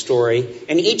on this story,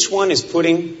 and each one is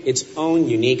putting its own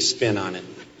unique spin on it.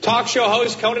 Talk show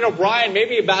host Conan O'Brien may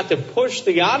be about to push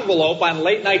the envelope on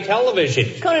late-night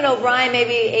television. Conan O'Brien may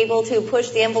be able to push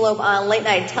the envelope on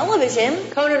late-night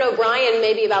television. Conan O'Brien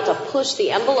may be about to push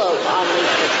the envelope on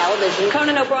late-night television.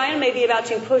 Conan O'Brien may be about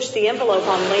to push the envelope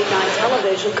on late-night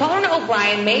television. Conan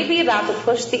O'Brien may be about to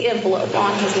push the envelope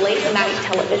on his late-night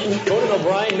television. Conan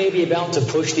O'Brien may be about to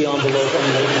push the envelope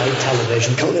on late-night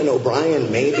television. Conan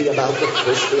O'Brien may be about to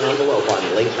push the envelope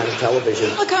on late-night television.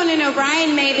 Conan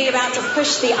O'Brien may be about to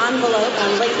push the envelope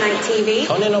on late-night TV.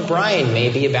 Conan O'Brien may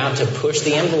be about to push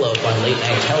the envelope on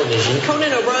late-night television.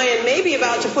 Conan O'Brien may be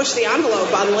about to push the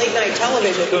envelope on late-night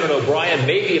television. Conan O'Brien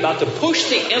may be about to push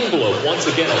the envelope once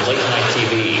again on late-night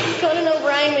TV. Conan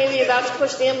O'Brien may be about to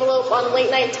push the envelope on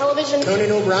late-night television.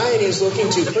 Conan O'Brien is looking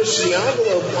to push the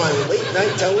envelope on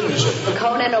late-night television.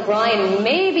 Conan O'Brien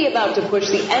may be about to push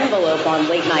the envelope on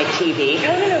late-night TV.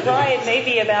 Conan O'Brien may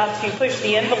be about to push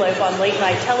the envelope on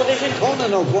late-night television.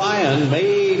 Conan O'Brien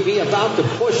may be about to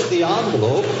push the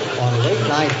envelope on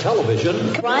late-night television.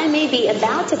 O'Brien may be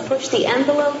about to push the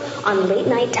envelope on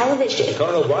late-night television.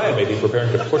 Conan O'Brien may be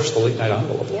preparing to push the late-night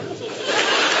envelope. Yeah.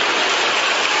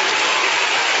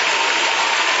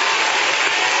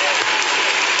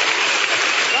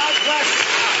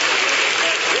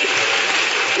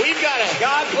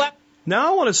 God bless.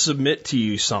 Now I want to submit to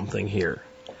you something here.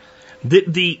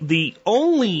 The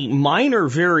only minor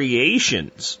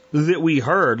variations that we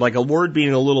heard, like a word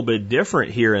being a little bit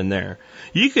different here and there,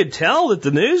 you could tell that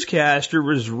the newscaster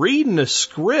was reading a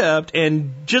script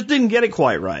and just didn't get it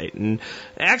quite right and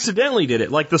accidentally did it.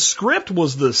 Like the script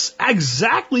was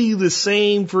exactly the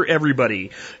same for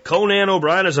everybody. Conan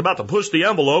O'Brien is about to push the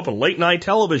envelope on late night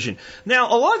television.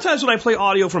 Now, a lot of times when I play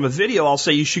audio from a video, I'll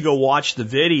say you should go watch the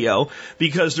video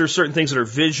because there's certain things that are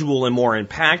visual and more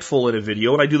impactful in a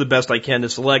video, and I do the best I can to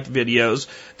select videos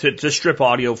to strip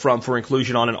audio from for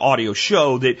inclusion on an audio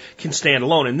show that can stand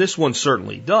alone, and this one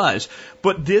certainly does.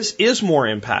 But this is more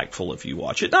impactful if you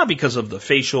watch it, not because of the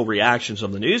facial reactions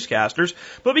of the newscasters,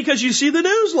 but because you see the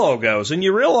news logos and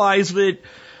you realize that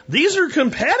these are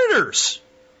competitors.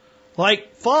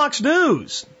 Like Fox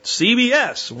News,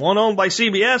 CBS, one owned by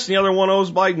CBS and the other one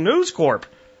owned by News Corp.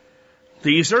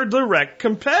 These are direct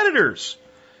competitors,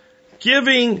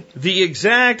 giving the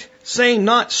exact same,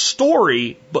 not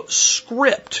story, but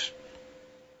script.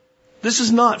 This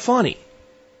is not funny.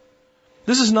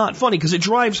 This is not funny because it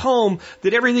drives home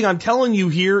that everything I'm telling you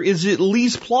here is at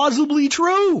least plausibly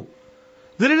true.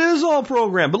 That it is all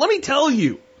programmed. But let me tell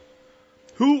you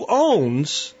who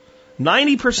owns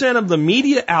 90% of the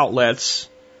media outlets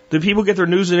that people get their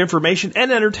news and information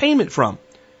and entertainment from.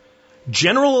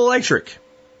 General Electric.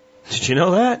 Did you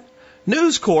know that?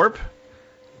 News Corp,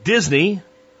 Disney,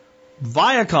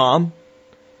 Viacom,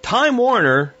 Time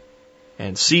Warner,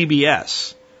 and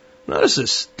CBS. Notice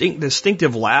this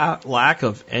distinctive lack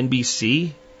of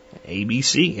NBC,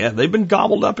 ABC. Yeah, they've been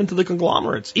gobbled up into the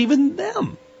conglomerates. Even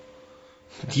them.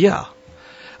 Yeah.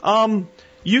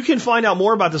 You can find out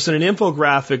more about this in an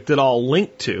infographic that I'll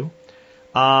link to.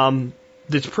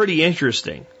 That's pretty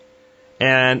interesting.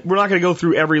 And we're not going to go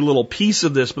through every little piece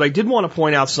of this, but I did want to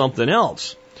point out something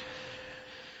else.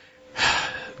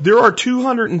 There are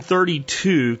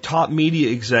 232 top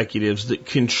media executives that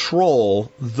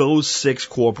control those 6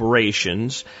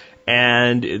 corporations,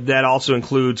 And that also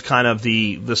includes kind of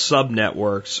the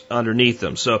sub-networks underneath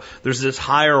them. So there's this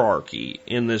hierarchy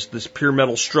in this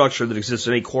pyramidal structure that exists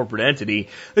in a corporate entity.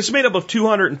 It's made up of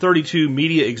 232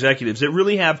 media executives that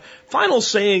really have final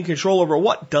say and control over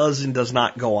what does and does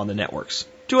not go on the networks.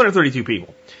 232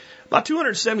 people. About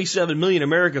 277 million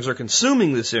Americans are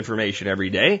consuming this information every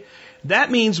day.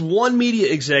 That means one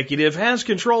media executive has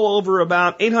control over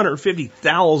about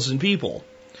 850,000 people.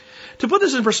 To put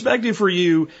this in perspective for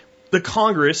you, the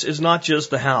Congress is not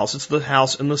just the House, it's the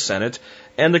House and the Senate,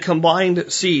 and the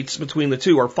combined seats between the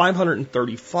two are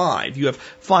 535. You have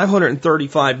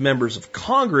 535 members of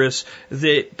Congress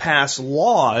that pass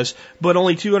laws, but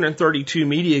only 232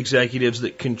 media executives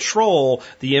that control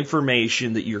the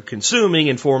information that you're consuming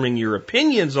and forming your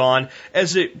opinions on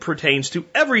as it pertains to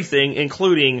everything,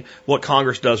 including what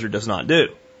Congress does or does not do.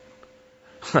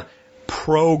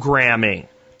 Programming.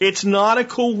 It's not a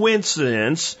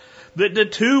coincidence that the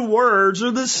two words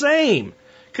are the same,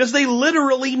 because they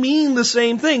literally mean the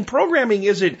same thing. Programming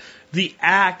isn't the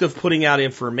act of putting out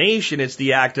information, it's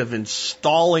the act of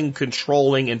installing,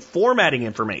 controlling, and formatting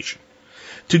information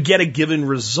to get a given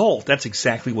result. That's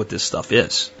exactly what this stuff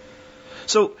is.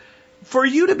 So, for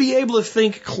you to be able to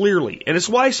think clearly, and it's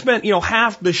why I spent,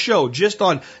 half the show just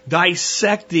on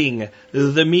dissecting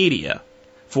the media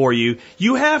for you,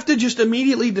 you have to just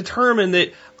immediately determine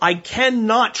that I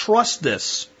cannot trust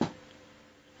this.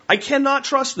 I cannot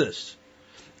trust this.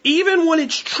 Even when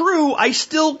it's true, I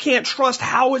still can't trust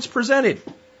how it's presented.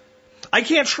 I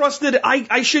can't trust that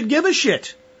I should give a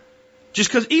shit. Just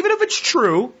because even if it's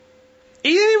true,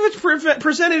 even if it's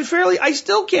presented fairly, I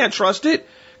still can't trust it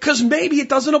because maybe it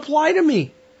doesn't apply to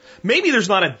me. Maybe there's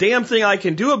not a damn thing I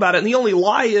can do about it, and the only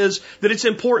lie is that it's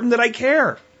important that I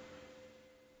care.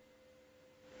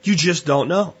 You just don't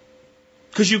know.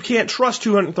 Because you can't trust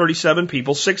 237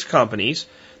 people, 6 companies,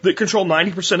 that control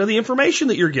 90% of the information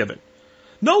that you're given.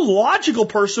 No logical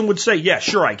person would say, yeah,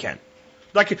 sure I can.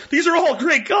 Like, these are all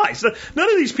great guys. None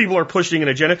of these people are pushing an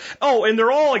agenda. Oh, and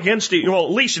they're all against it. Well,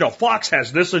 at least, Fox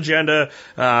has this agenda,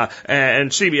 and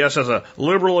CBS has a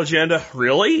liberal agenda.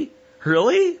 Really?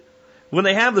 Really? When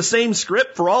they have the same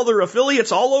script for all their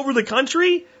affiliates all over the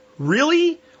country?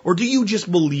 Really? Or do you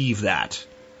just believe that?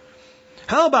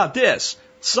 How about this?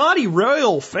 Saudi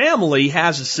royal family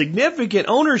has a significant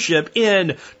ownership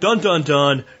in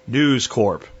News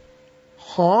Corp.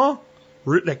 Huh?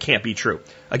 That can't be true.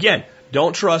 Again,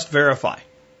 don't trust, verify.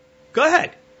 Go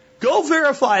ahead. Go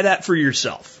verify that for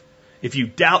yourself. If you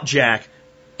doubt Jack,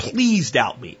 please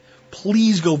doubt me.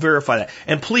 Please go verify that.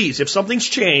 And please, if something's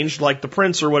changed, like the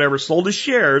prince or whatever sold his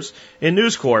shares in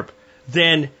News Corp,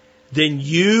 then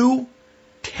you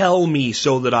tell me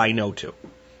so that I know to.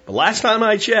 The last time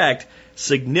I checked,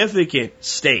 significant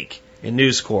stake in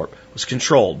News Corp was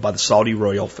controlled by the Saudi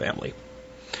royal family.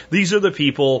 These are the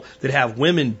people that have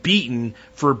women beaten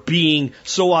for being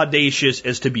so audacious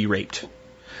as to be raped.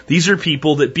 These are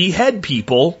people that behead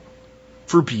people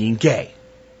for being gay.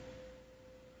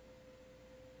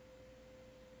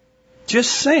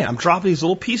 Just saying, I'm dropping these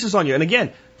little pieces on you. And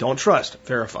again, don't trust,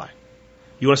 verify.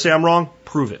 You want to say I'm wrong?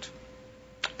 Prove it.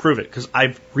 Prove it, because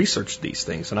I've researched these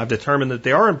things and I've determined that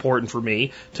they are important for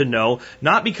me to know,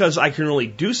 not because I can really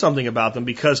do something about them,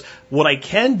 because what I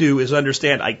can do is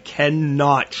understand I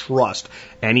cannot trust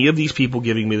any of these people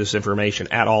giving me this information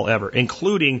at all ever,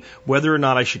 including whether or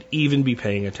not I should even be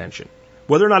paying attention,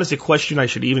 whether or not it's a question I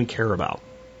should even care about.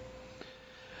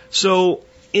 So,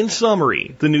 in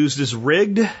summary, the news is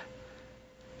rigged,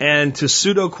 and to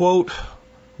pseudo-quote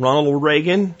Ronald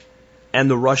Reagan and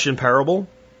the Russian parable,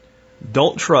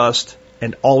 don't trust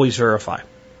and always verify.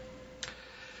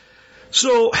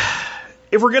 So,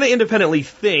 if we're going to independently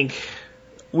think,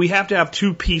 we have to have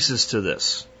 2 pieces to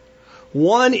this.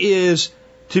 One is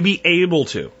to be able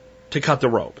to cut the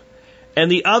rope.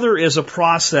 And the other is a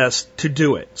process to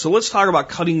do it. So let's talk about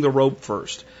cutting the rope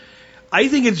first. I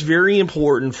think it's very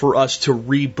important for us to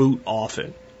reboot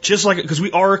often. Just like, because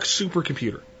we are a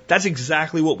supercomputer. That's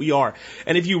exactly what we are.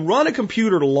 And if you run a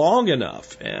computer long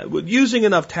enough, using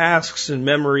enough tasks and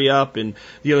memory up, and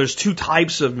there's 2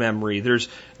 types of memory. There's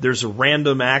a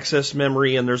random access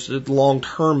memory and there's a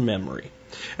long-term memory.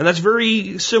 And that's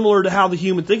very similar to how the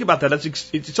human think about that.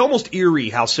 It's almost eerie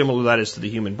how similar that is to the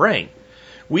human brain.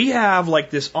 We have like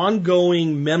this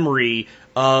ongoing memory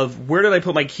of where did I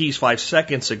put my keys 5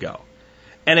 seconds ago?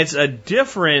 And it's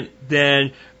different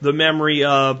than the memory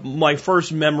of my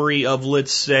first memory of,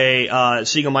 let's say,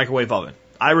 seeing a microwave oven.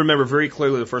 I remember very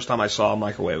clearly the first time I saw a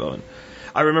microwave oven.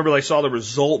 I remember I saw the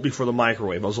result before the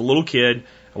microwave. I was a little kid.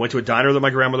 I went to a diner that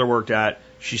my grandmother worked at.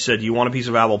 She said, "Do you want a piece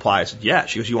of apple pie?" I said, "Yeah."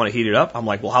 She goes, "You want to heat it up?" I'm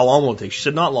like, "Well, how long will it take?" She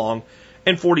said, "Not long."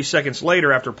 And 40 seconds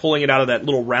later, after pulling it out of that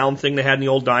little round thing they had in the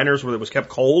old diners where it was kept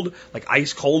cold, like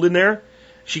ice cold in there,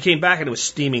 she came back and it was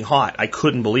steaming hot. I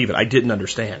couldn't believe it. I didn't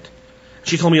understand.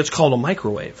 She told me it's called a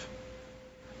microwave.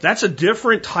 That's a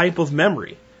different type of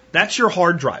memory. That's your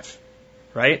hard drive,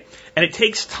 right? And it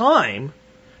takes time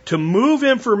to move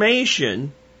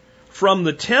information from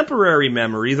the temporary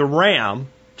memory, the RAM,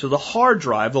 to the hard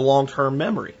drive, the long-term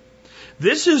memory.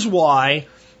 This is why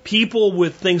people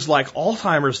with things like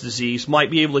Alzheimer's disease might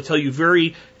be able to tell you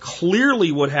very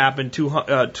clearly what happened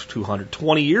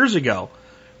 20 years ago,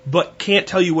 but can't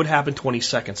tell you what happened 20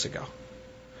 seconds ago.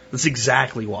 That's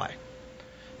exactly why.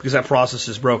 Because that process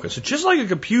is broken. So just like a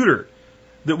computer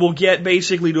that will get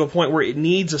basically to a point where it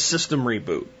needs a system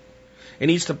reboot. It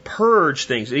needs to purge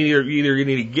things. Either you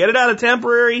need to get it out of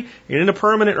temporary, get into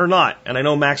permanent or not. And I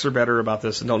know Macs are better about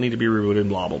this and don't need to be rebooted,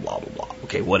 blah, blah, blah, blah, blah.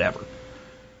 Okay, whatever.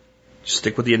 Just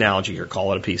stick with the analogy here.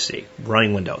 Call it a PC.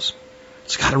 Running Windows.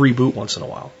 It's got to reboot once in a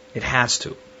while. It has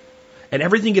to. And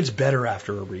everything gets better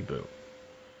after a reboot.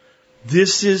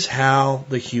 This is how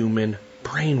the human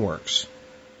brain works.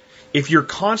 If you're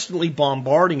constantly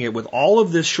bombarding it with all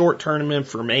of this short-term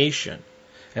information,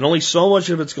 and only so much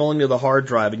of it's going to the hard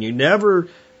drive, and you never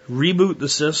reboot the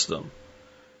system,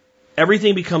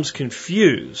 everything becomes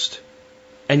confused,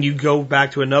 and you go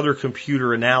back to another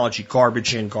computer analogy,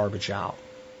 garbage in, garbage out.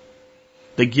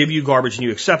 They give you garbage and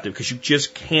you accept it because you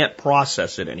just can't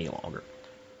process it any longer.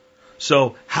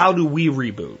 So how do we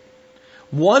reboot?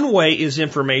 One way is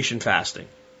information fasting.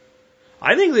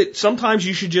 I think that sometimes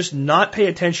you should just not pay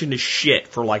attention to shit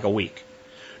for like a week.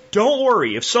 Don't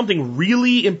worry, if something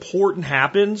really important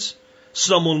happens,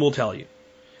 someone will tell you.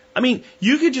 I mean,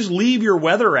 you could just leave your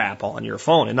weather app on your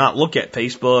phone and not look at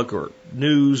Facebook or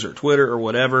news or Twitter or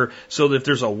whatever, so that if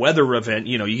there's a weather event,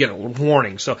 you get a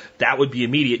warning. So that would be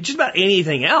immediate. Just about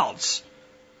anything else,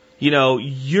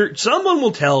 someone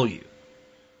will tell you.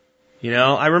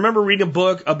 I remember reading a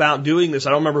book about doing this.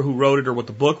 I don't remember who wrote it or what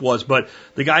the book was, but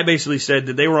the guy basically said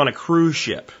that they were on a cruise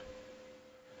ship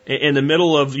in the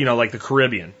middle of, like the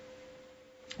Caribbean,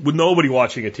 with nobody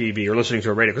watching a TV or listening to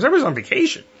a radio, because everybody's on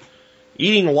vacation,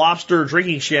 eating lobster,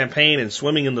 drinking champagne, and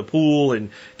swimming in the pool, and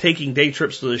taking day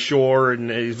trips to the shore and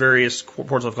these various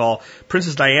ports of call.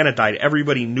 Princess Diana died.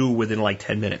 Everybody knew within like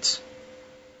 10 minutes.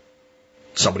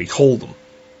 Somebody told them.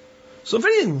 So if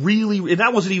anything really, and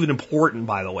that wasn't even important,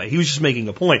 by the way, he was just making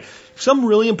a point. If something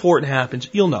really important happens,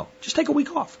 you'll know. Just take a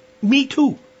week off. Me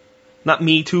too. Not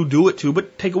me too, do it too,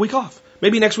 but take a week off.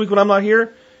 Maybe next week when I'm not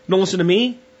here, don't listen to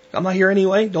me. I'm not here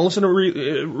anyway. Don't listen to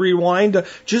Rewind.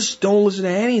 Just don't listen to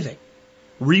anything.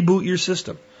 Reboot your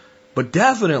system. But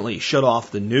definitely shut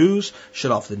off the news,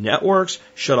 shut off the networks,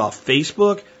 shut off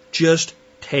Facebook. Just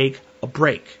take a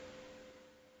break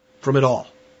from it all.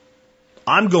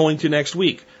 I'm going to next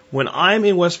week. When I'm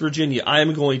in West Virginia, I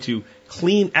am going to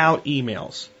clean out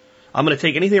emails. I'm going to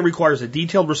take anything that requires a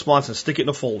detailed response and stick it in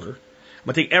a folder. I'm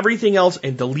going to take everything else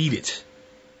and delete it.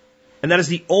 And that is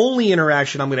the only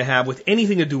interaction I'm going to have with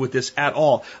anything to do with this at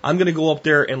all. I'm going to go up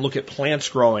there and look at plants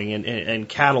growing and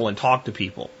cattle and talk to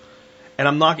people. And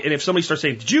and if somebody starts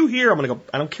saying, "Did you hear?" I'm going to go,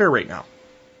 "I don't care right now.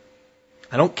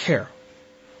 I don't care.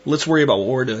 Let's worry about what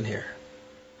we're doing here."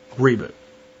 Reboot.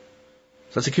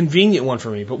 So that's a convenient one for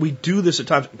me, but we do this at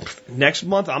times. Next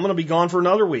month, I'm going to be gone for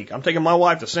another week. I'm taking my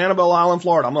wife to Sanibel Island,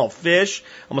 Florida. I'm going to fish.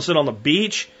 I'm going to sit on the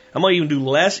beach. I'm going to even do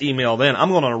less email then. I'm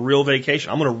going on a real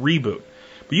vacation. I'm going to reboot.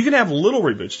 But you can have little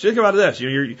reboots. Think about this.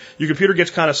 Your computer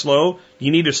gets kind of slow.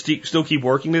 You need to still keep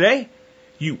working today.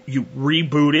 You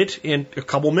reboot it in a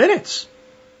couple minutes.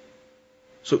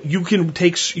 So you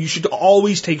should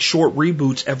always take short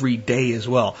reboots every day as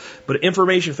well. But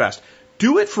information fast.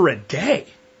 Do it for a day.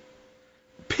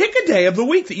 Pick a day of the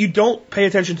week that you don't pay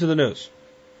attention to the news.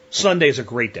 Sunday's a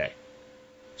great day.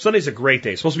 Sunday's a great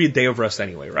day. It's supposed to be a day of rest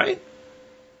anyway, right?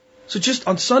 So just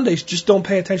on Sundays, just don't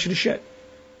pay attention to shit.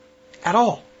 At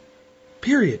all.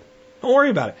 Period. Don't worry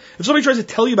about it. If somebody tries to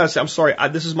tell you about it, say, "I'm sorry,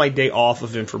 this is my day off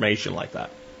of information like that."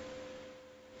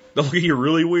 They'll look at you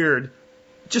really weird.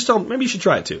 Just tell them, maybe you should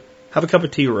try it too. Have a cup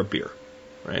of tea or a beer.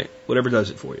 Right? Whatever does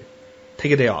it for you.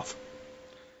 Take a day off.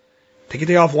 Take a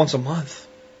day off once a month.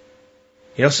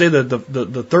 Say the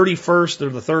 31st or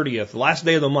the 30th, the last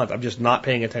day of the month, I'm just not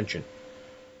paying attention.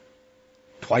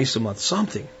 Twice a month,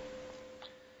 something.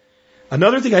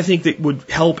 Another thing I think that would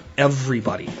help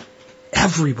everybody,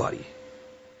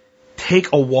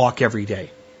 take a walk every day.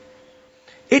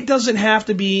 It doesn't have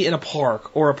to be in a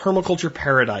park or a permaculture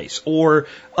paradise or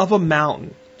up a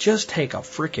mountain. Just take a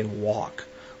freaking walk.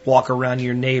 Walk around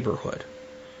your neighborhood.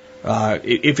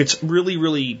 If it's really,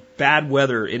 really bad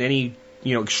weather in any,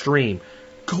 extreme,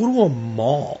 go to a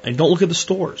mall and don't look at the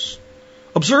stores.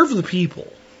 Observe the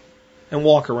people and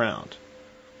walk around.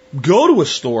 Go to a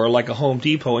store like a Home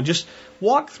Depot and just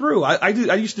walk through. I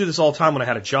used to do this all the time when I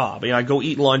had a job. I'd go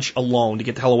eat lunch alone to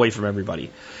get the hell away from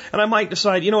everybody. And I might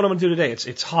decide, you know what I'm going to do today?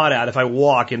 It's hot out. If I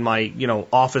walk in my,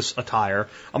 office attire,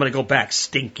 I'm going to go back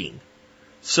stinking.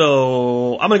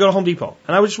 So I'm going to go to Home Depot.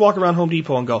 And I would just walk around Home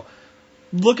Depot and go,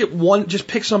 look at one, just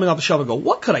pick something off the shelf and go,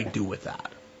 what could I do with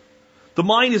that? The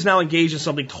mind is now engaged in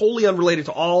something totally unrelated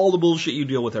to all the bullshit you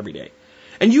deal with every day.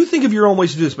 And you think of your own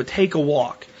ways to do this, but take a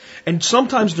walk. And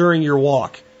sometimes during your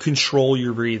walk, control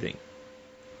your breathing.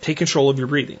 Take control of your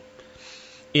breathing.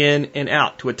 In and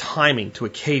out, to a timing, to a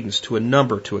cadence, to a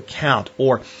number, to a count,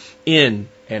 or in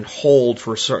and hold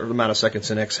for a certain amount of seconds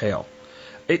and exhale.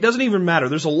 It doesn't even matter.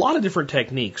 There's a lot of different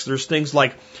techniques. There's things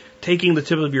like taking the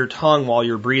tip of your tongue while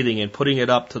you're breathing and putting it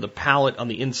up to the palate on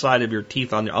the inside of your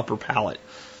teeth on the upper palate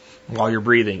while you're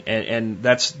breathing. And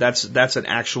that's an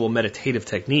actual meditative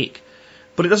technique.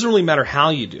 But it doesn't really matter how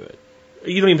you do it.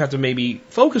 You don't even have to maybe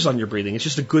focus on your breathing. It's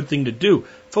just a good thing to do.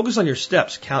 Focus on your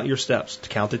steps. Count your steps. To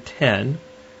count to 10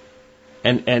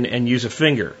 and use a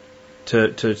finger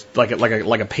to like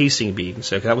a pacing bead and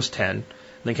say, okay, that was 10. And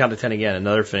then count to 10 again,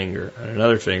 another finger, and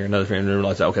another finger, and then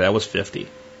realize that, okay, that was 50.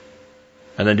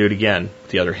 And then do it again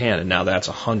with the other hand, and now that's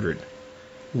 100.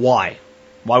 Why?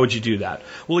 Why would you do that?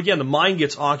 Well, again, the mind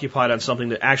gets occupied on something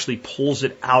that actually pulls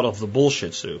it out of the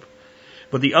bullshit soup.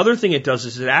 But the other thing it does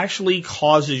is it actually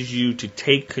causes you to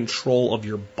take control of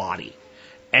your body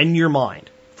and your mind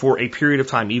for a period of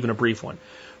time, even a brief one.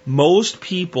 Most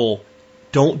people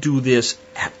don't do this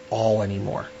at all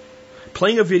anymore.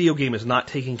 Playing a video game is not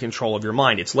taking control of your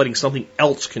mind. It's letting something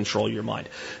else control your mind.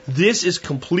 This is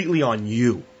completely on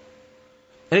you.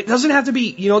 And it doesn't have to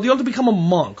be, you don't have to become a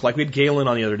monk. Like we had Galen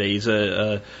on the other day. He's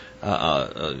a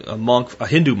monk, a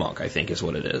Hindu monk, I think is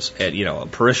what it is. And, a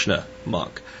Parishna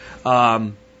monk.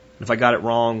 If I got it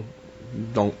wrong,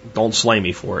 don't slay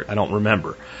me for it. I don't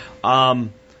remember.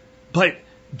 But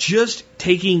just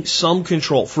taking some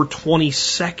control for 20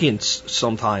 seconds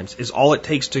sometimes is all it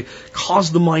takes to cause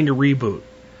the mind to reboot.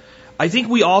 I think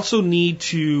we also need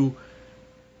to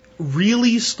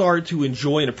really start to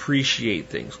enjoy and appreciate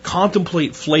things.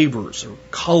 Contemplate flavors or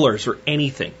colors or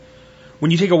anything.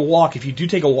 When you take a walk, if you do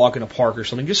take a walk in a park or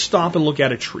something, just stop and look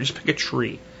at a tree. Just pick a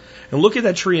tree. And look at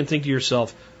that tree and think to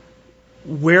yourself,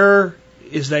 where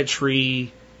is that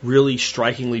tree really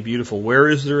strikingly beautiful? Where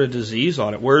is there a disease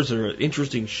on it? Where is there an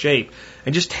interesting shape?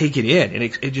 And just take it in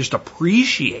and just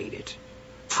appreciate it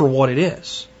for what it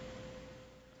is.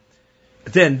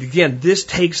 Then, again, this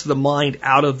takes the mind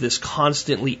out of this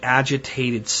constantly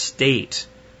agitated state.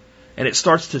 And it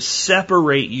starts to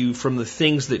separate you from the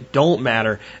things that don't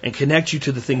matter and connect you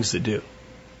to the things that do.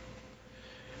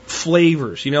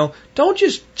 Flavors, don't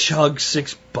just chug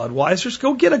 6 Budweisers.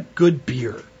 Go get a good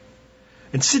beer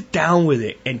and sit down with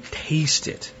it and taste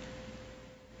it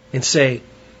and say,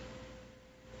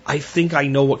 I think I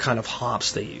know what kind of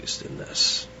hops they used in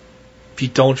this. If you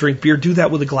don't drink beer, do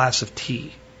that with a glass of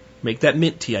tea. Make that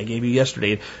mint tea I gave you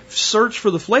yesterday and search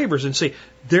for the flavors and say,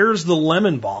 there's the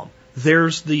lemon balm,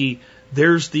 there's the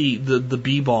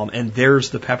bee balm, and there's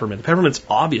the peppermint. The peppermint's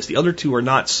obvious. The other two are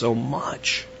not so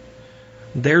much.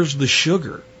 There's the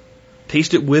sugar.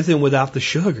 Taste it with and without the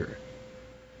sugar.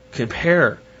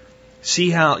 Compare. See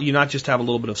how you not just have a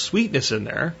little bit of sweetness in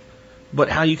there, but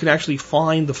how you can actually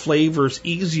find the flavors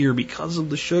easier because of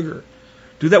the sugar.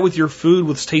 Do that with your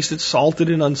food, taste it salted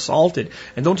and unsalted.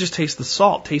 And don't just taste the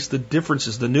salt, taste the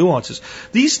differences, the nuances.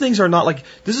 These things are not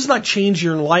this is not change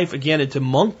your life again into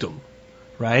monkdom,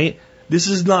 right? This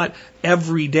is not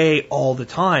every day all the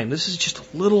time. This is just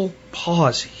a little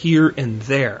pause here and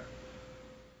there.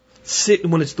 Sit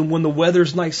when the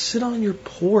weather's nice, sit on your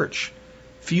porch.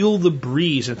 Feel the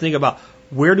breeze and think about,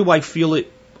 where do I feel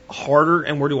it harder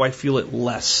and where do I feel it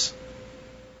less?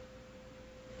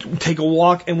 Take a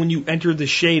walk, and when you enter the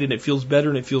shade and it feels better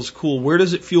and it feels cool, where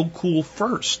does it feel cool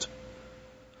first?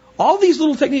 All these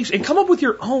little techniques, and come up with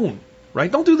your own,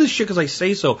 right? Don't do this shit because I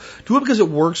say so. Do it because it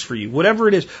works for you, whatever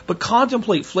it is. But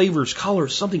contemplate flavors,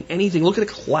 colors, something, anything. Look at a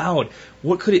cloud.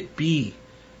 What could it be?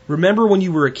 Remember when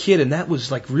you were a kid and that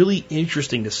was really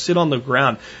interesting to sit on the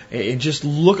ground and just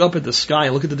look up at the sky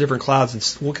and look at the different clouds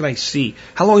and what can I see?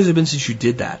 How long has it been since you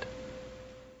did that?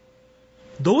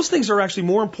 Those things are actually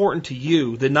more important to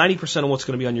you than 90% of what's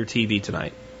going to be on your TV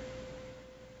tonight.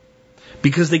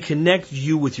 Because they connect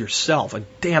you with yourself, and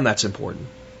damn, that's important.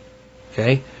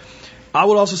 Okay? I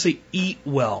would also say eat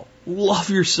well. Love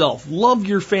yourself. Love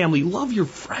your family. Love your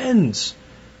friends.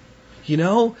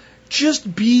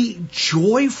 Just be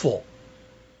joyful.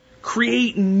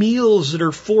 Create meals that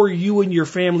are for you and your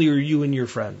family or you and your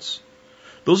friends.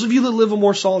 Those of you that live a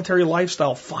more solitary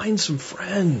lifestyle, find some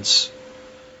friends.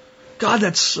 God,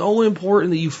 that's so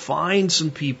important that you find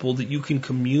some people that you can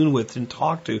commune with and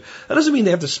talk to. That doesn't mean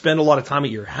they have to spend a lot of time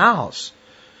at your house,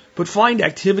 but find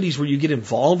activities where you get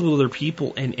involved with other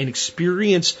people and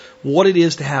experience what it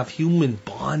is to have human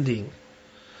bonding.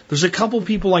 There's a couple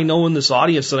people I know in this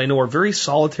audience that I know are very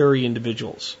solitary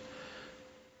individuals.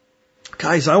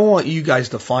 Guys, I want you guys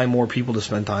to find more people to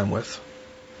spend time with.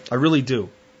 I really do.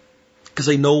 Because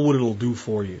I know what it'll do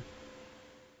for you.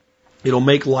 It'll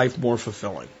make life more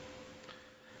fulfilling.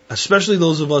 Especially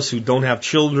those of us who don't have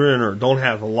children or don't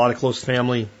have a lot of close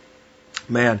family.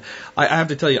 Man, I have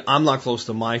to tell you, I'm not close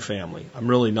to my family. I'm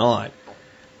really not.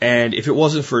 And if it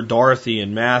wasn't for Dorothy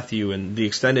and Matthew and the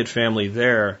extended family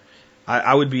there,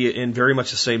 I would be in very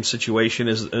much the same situation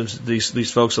as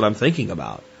these folks that I'm thinking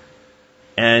about.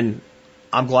 And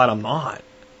I'm glad I'm not.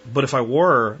 But if I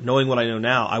were, knowing what I know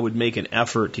now, I would make an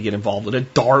effort to get involved in a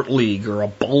dart league or a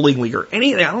bowling league or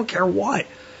anything. I don't care what.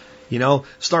 You know,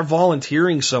 start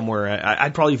volunteering somewhere.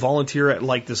 I'd probably volunteer at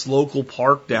like this local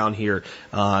park down here,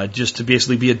 just to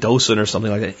basically be a docent or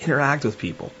something like that. Interact with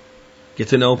people. Get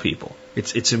to know people.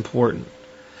 It's important.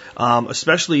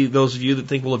 Especially those of you that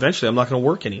think, well, eventually I'm not going to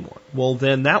work anymore. Well,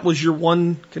 then that was your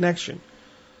one connection.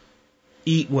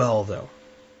 Eat well, though.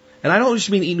 And I don't just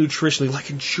mean eat nutritionally,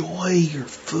 like enjoy your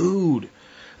food.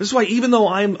 This is why even though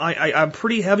I'm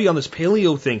pretty heavy on this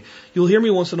paleo thing, you'll hear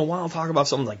me once in a while talk about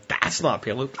something like, that's not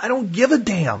paleo. I don't give a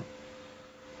damn.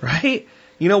 Right?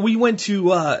 You know, we went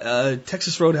to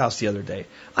Texas Roadhouse the other day.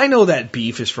 I know that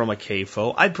beef is from a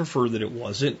CAFO. I'd prefer that it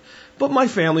wasn't. But my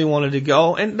family wanted to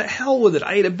go, and the hell with it.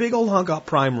 I ate a big old hunk of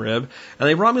prime rib, and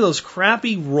they brought me those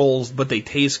crappy rolls, but they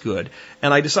taste good.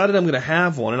 And I decided I'm going to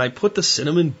have one, and I put the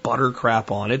cinnamon butter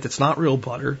crap on it. That's not real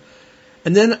butter.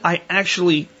 And then I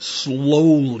actually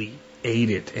slowly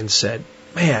ate it and said,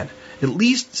 man, at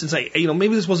least since maybe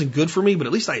this wasn't good for me, but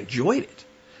at least I enjoyed it.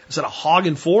 Instead of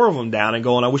hogging 4 of them down and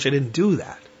going, I wish I didn't do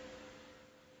that.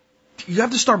 You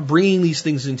have to start bringing these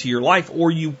things into your life, or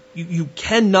you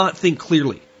cannot think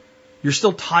clearly. You're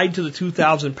still tied to the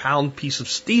 2,000-pound piece of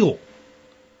steel.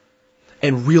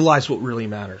 And realize what really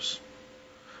matters.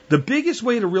 The biggest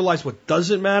way to realize what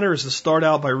doesn't matter is to start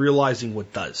out by realizing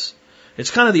what does. It's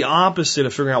kind of the opposite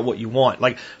of figuring out what you want.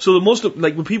 So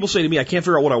when people say to me, I can't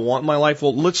figure out what I want in my life,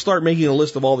 well, let's start making a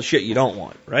list of all the shit you don't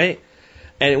want, right?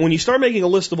 And when you start making a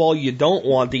list of all you don't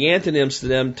want, the antonyms to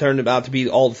them turn out to be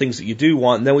all the things that you do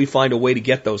want, and then we find a way to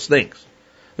get those things.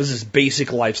 This is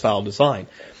basic lifestyle design.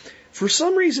 For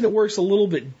some reason, it works a little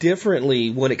bit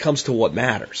differently when it comes to what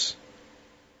matters.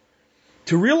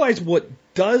 To realize what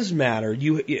does matter,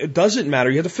 it doesn't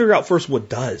matter, you have to figure out first what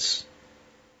does.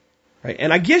 Right?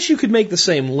 And I guess you could make the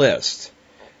same list.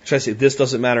 Try to say this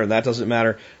doesn't matter and that doesn't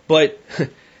matter. But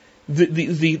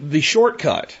the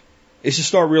shortcut is to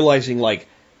start realizing, like,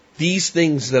 these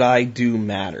things that I do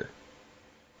matter.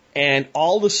 And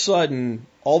all of a sudden,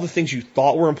 all the things you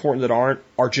thought were important that aren't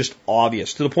are just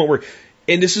obvious to the point where,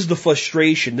 and this is the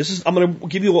frustration. I'm going to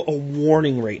give you a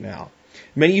warning right now.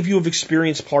 Many of you have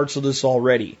experienced parts of this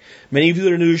already. Many of you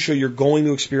that are new to the show, you're going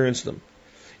to experience them.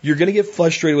 You're going to get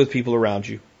frustrated with people around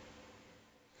you.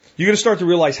 You're going to start to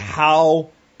realize how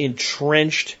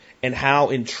entrenched and how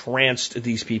entranced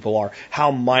these people are,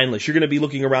 how mindless. You're going to be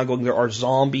looking around going, there are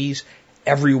zombies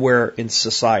everywhere in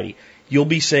society. You'll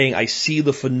be saying, I see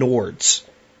the Fenords.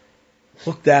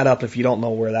 Look that up if you don't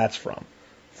know where that's from.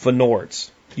 Fenords.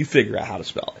 You figure out how to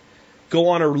spell it. Go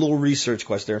on a little research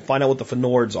quest there and find out what the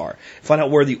Fenords are. Find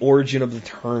out where the origin of the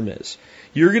term is.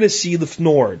 You're going to see the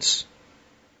Fenords.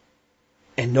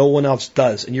 And no one else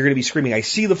does. And you're going to be screaming, I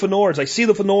see the Fenords, I see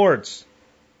the Fenords.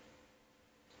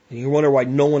 And you wonder why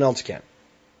no one else can.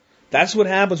 That's what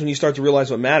happens when you start to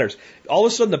realize what matters. All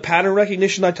of a sudden, the pattern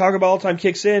recognition I talk about all the time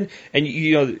kicks in, and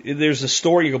there's a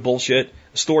story, you go bullshit.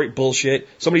 A story, bullshit.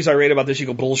 Somebody's irate about this, you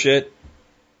go bullshit.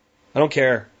 I don't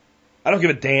care. I don't give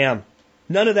a damn.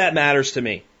 None of that matters to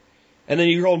me. And then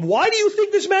you're going, why do you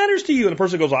think this matters to you? And the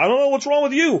person goes, I don't know what's wrong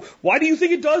with you. Why do you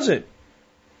think it doesn't?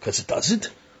 Because it doesn't.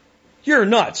 You're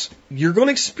nuts. You're going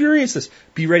to experience this.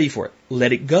 Be ready for it.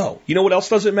 Let it go. You know what else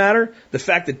doesn't matter? The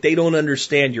fact that they don't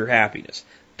understand your happiness.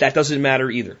 That doesn't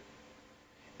matter either.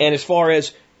 And as far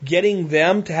as getting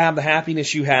them to have the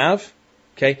happiness you have,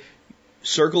 okay,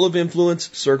 circle of influence,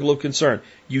 circle of concern.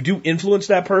 You do influence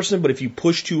that person, but if you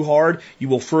push too hard, you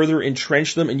will further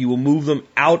entrench them and you will move them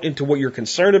out into what you're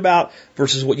concerned about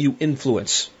versus what you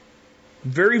influence.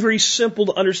 Very, very simple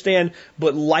to understand,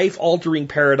 but life-altering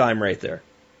paradigm right there.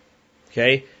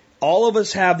 Okay? All of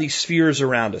us have these spheres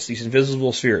around us, these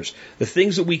invisible spheres. The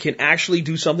things that we can actually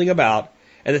do something about,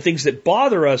 and the things that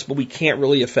bother us, but we can't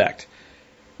really affect.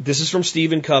 This is from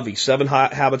Stephen Covey, 7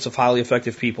 Habits of Highly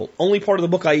Effective People. Only part of the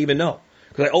book I even know.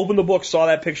 Because I opened the book, saw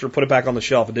that picture, put it back on the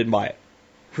shelf, and didn't buy it.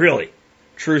 Really.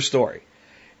 True story.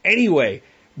 Anyway,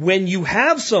 when you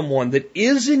have someone that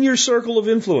is in your circle of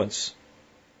influence,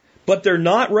 but they're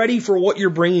not ready for what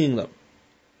you're bringing them,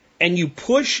 and you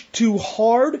push too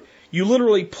hard, you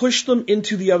literally push them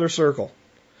into the other circle.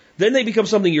 Then they become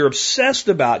something you're obsessed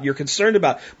about, you're concerned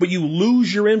about, but you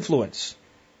lose your influence.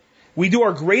 We do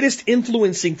our greatest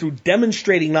influencing through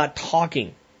demonstrating, not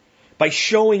talking, by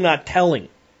showing, not telling.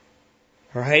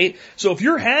 All right? So if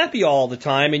you're happy all the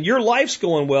time and your life's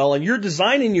going well and you're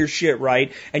designing your shit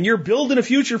right and you're building a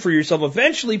future for yourself,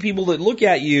 eventually people that look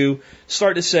at you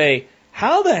start to say,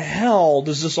 how the hell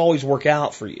does this always work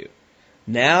out for you?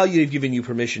 Now you've given you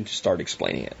permission to start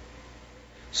explaining it.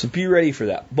 So be ready for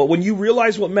that. But when you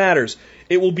realize what matters,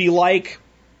 it will be like,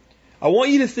 I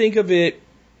want you to think of it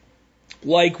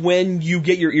like when you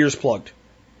get your ears plugged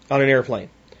on an airplane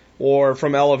or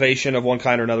from elevation of one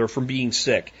kind or another, from being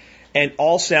sick, and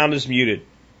all sound is muted,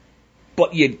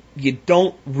 but you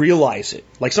don't realize it.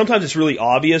 Like sometimes it's really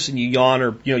obvious and you yawn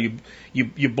or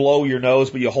you blow your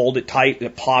nose, but you hold it tight and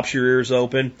it pops your ears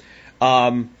open.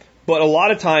 But a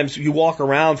lot of times you walk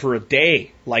around for a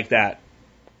day like that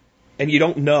and you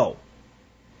don't know.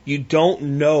 You don't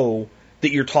know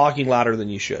that you're talking louder than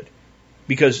you should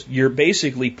because you're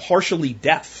basically partially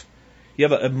deaf. You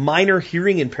have a minor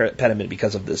hearing impediment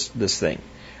because of this thing,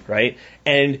 right?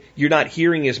 And you're not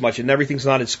hearing as much and everything's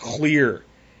not as clear.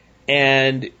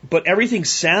 But everything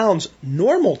sounds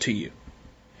normal to you.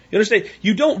 You understand?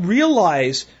 You don't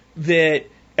realize that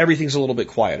everything's a little bit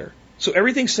quieter. So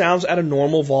everything sounds at a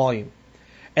normal volume.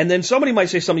 And then somebody might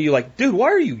say something to you like, dude,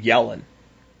 why are you yelling?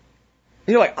 And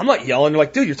you're like, I'm not yelling. You're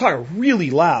like, dude, you're talking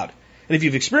really loud. And if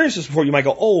you've experienced this before, you might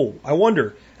go, oh, I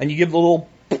wonder. And you give a little,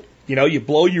 you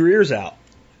blow your ears out.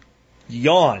 You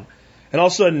yawn. And all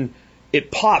of a sudden, it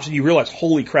pops and you realize,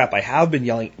 holy crap, I have been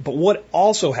yelling. But what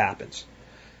also happens?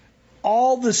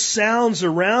 All the sounds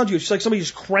around you, it's like somebody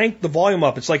just cranked the volume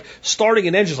up. It's like starting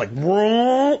an engine, it's like,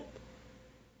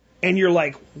 and you're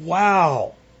like,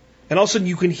 wow. And all of a sudden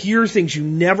you can hear things you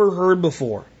never heard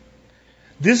before.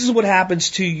 This is what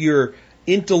happens to your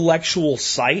intellectual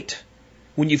sight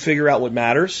when you figure out what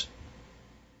matters.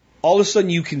 All of a sudden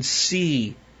you can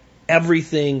see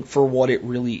everything for what it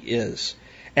really is.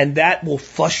 And that will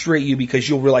frustrate you because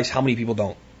you'll realize how many people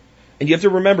don't. And you have to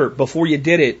remember, before you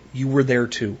did it, you were there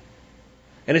too.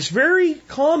 And it's very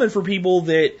common for people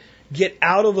that get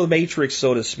out of the matrix,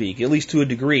 so to speak, at least to a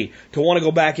degree, to want to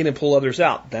go back in and pull others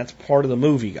out. That's part of the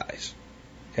movie, guys.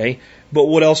 Okay? But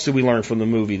what else did we learn from the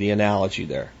movie, the analogy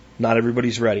there? Not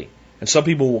everybody's ready. And some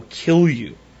people will kill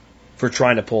you for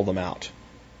trying to pull them out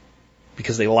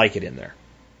because they like it in there.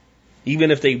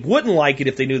 Even if they wouldn't like it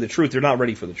if they knew the truth, they're not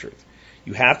ready for the truth.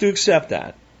 You have to accept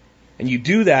that. And you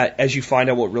do that as you find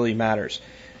out what really matters.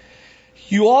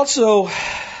 You also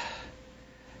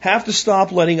have to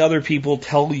stop letting other people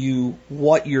tell you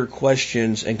what your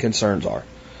questions and concerns are.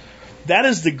 That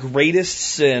is the greatest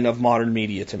sin of modern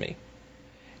media to me.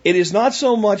 It is not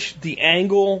so much the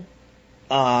angle,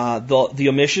 the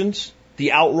omissions,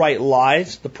 the outright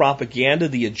lies, the propaganda,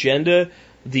 the agenda,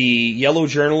 the yellow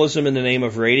journalism in the name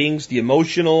of ratings, the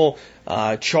emotional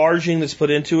charging that's put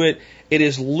into it. It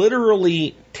is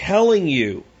literally telling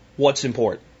you what's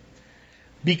important.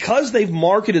 Because they've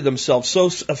marketed themselves so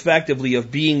effectively of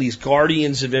being these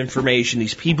guardians of information,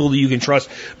 these people that you can trust,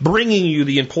 bringing you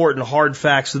the important hard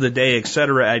facts of the day,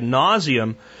 etc., ad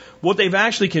nauseum, what they've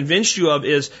actually convinced you of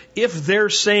is if they're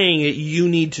saying it, you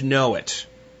need to know it.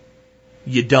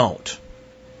 You don't.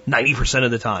 90%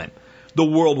 of the time. The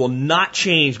world will not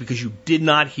change because you did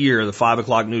not hear the 5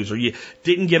 o'clock news or you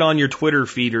didn't get on your Twitter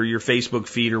feed or your Facebook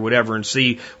feed or whatever and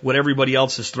see what everybody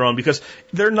else is throwing, because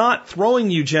they're not throwing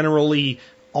you generally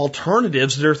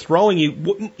alternatives. They're throwing you,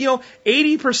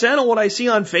 80% of what I see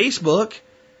on Facebook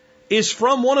is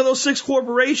from one of those 6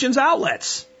 corporations'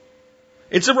 outlets.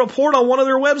 It's a report on one of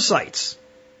their websites.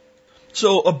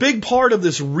 So a big part of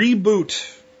this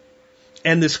reboot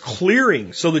and this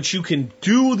clearing so that you can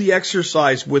do the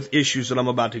exercise with issues that I'm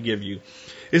about to give you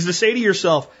is to say to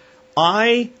yourself,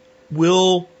 I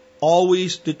will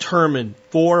always determine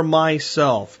for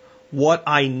myself what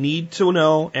I need to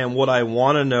know and what I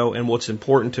want to know and what's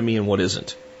important to me and what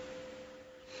isn't.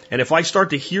 And if I start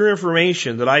to hear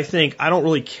information that I think I don't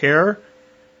really care,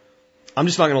 I'm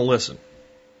just not going to listen.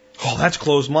 Oh, that's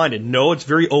closed-minded. No, it's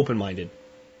very open-minded.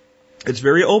 It's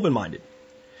very open-minded.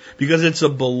 Because it's a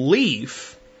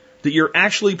belief that you're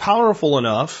actually powerful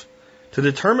enough to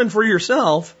determine for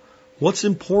yourself what's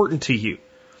important to you.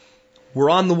 We're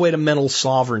on the way to mental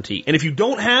sovereignty. And if you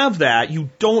don't have that, you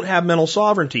don't have mental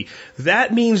sovereignty.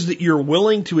 That means that you're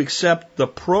willing to accept the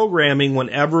programming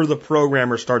whenever the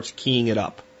programmer starts keying it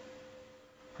up.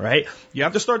 Right? You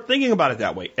have to start thinking about it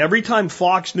that way. Every time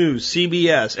Fox News,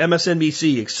 CBS,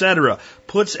 MSNBC, etc.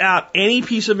 puts out any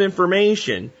piece of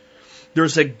information,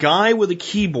 there's a guy with a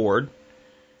keyboard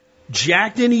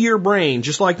jacked into your brain,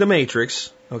 just like the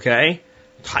Matrix, okay,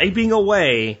 typing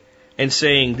away and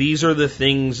saying, these are the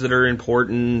things that are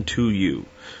important to you.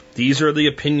 These are the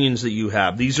opinions that you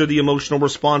have. These are the emotional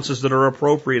responses that are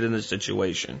appropriate in this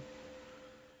situation.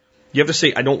 You have to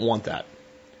say, I don't want that.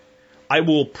 I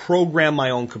will program my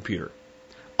own computer.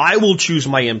 I will choose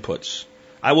my inputs.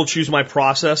 I will choose my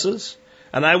processes.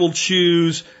 And I will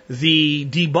choose the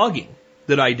debugging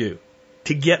that I do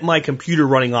to get my computer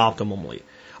running optimally.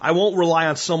 I won't rely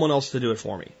on someone else to do it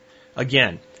for me.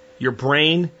 Again, your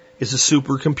brain is a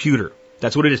supercomputer.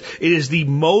 That's what it is. It is the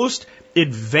most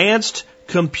advanced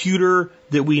computer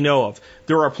that we know of.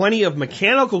 There are plenty of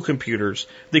mechanical computers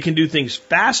that can do things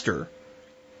faster,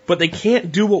 but they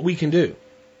can't do what we can do.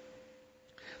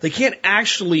 They can't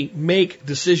actually make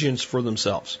decisions for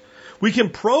themselves. We can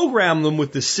program them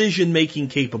with decision-making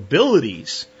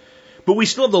capabilities, but we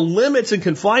still have the limits and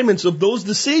confinements of those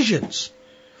decisions.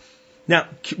 Now,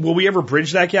 will we ever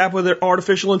bridge that gap with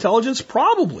artificial intelligence?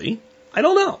 Probably. I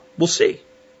don't know. We'll see.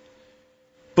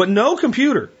 But no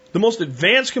computer, the most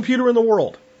advanced computer in the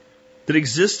world that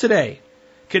exists today,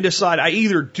 can decide I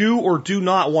either do or do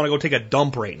not want to go take a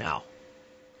dump right now.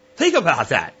 Think about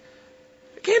that.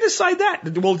 It can't decide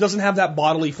that. Well, it doesn't have that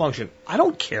bodily function. I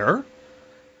don't care.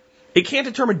 It can't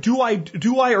determine do I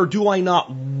or do I not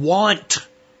want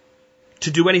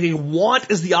to do anything.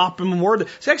 Want is the optimum word.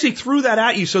 So I actually threw that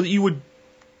at you so that you would,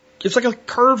 it's like a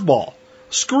curveball,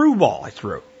 a screwball I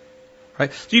threw.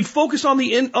 Right? So you'd focus on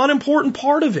the unimportant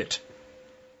part of it.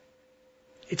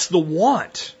 It's the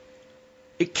want.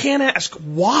 It can't ask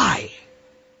why.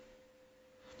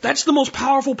 That's the most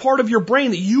powerful part of your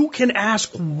brain, that you can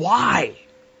ask why.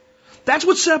 That's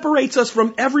what separates us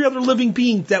from every other living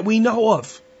being that we know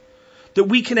of. That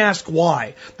we can ask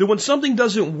why. That when something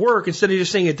doesn't work, instead of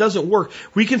just saying it doesn't work,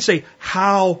 we can say,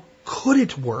 how could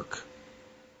it work?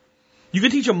 You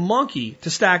can teach a monkey to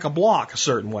stack a block a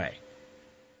certain way.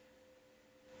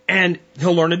 And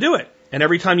he'll learn to do it. And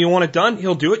every time you want it done,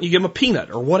 he'll do it and you give him a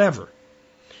peanut or whatever.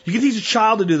 You can teach a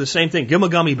child to do the same thing. Give him a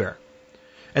gummy bear.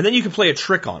 And then you can play a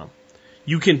trick on him.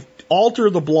 You can alter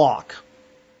the block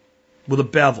with a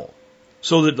bevel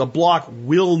so that the block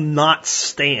will not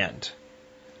stand.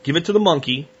 Give it to the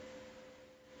monkey,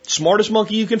 smartest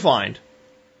monkey you can find,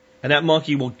 and that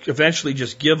monkey will eventually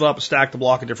just give up, stack the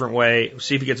block a different way,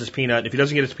 see if he gets his peanut. If he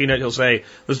doesn't get his peanut, he'll say,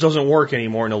 this doesn't work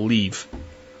anymore, and he'll leave.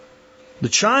 The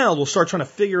child will start trying to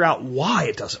figure out why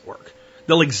it doesn't work.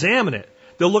 They'll examine it.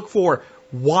 They'll look for,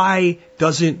 why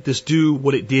doesn't this do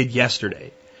what it did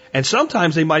yesterday? And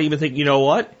sometimes they might even think, you know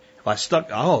what? If I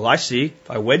I see.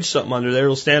 If I wedge something under there,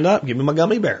 it'll stand up. Give him a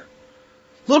gummy bear.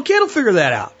 Little kid will figure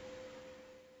that out.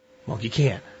 Monkey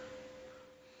can't.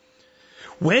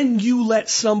 When you let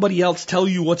somebody else tell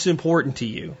you what's important to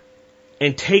you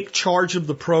and take charge of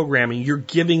the programming, you're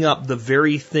giving up the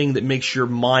very thing that makes your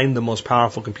mind the most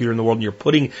powerful computer in the world, and you're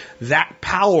putting that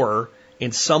power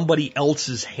in somebody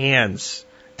else's hands.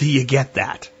 Do you get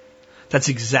that? That's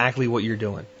exactly what you're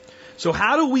doing. So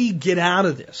how do we get out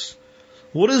of this?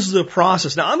 What is the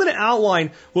process? Now, I'm going to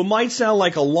outline what might sound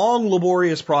like a long,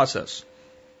 laborious process,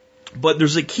 but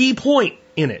there's a key point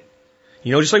in it.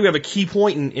 You know, just like we have a key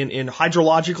point in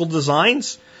hydrological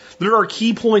designs, there are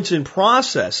key points in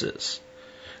processes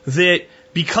that,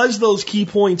 because those key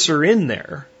points are in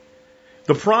there,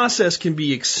 the process can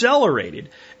be accelerated.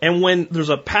 And when there's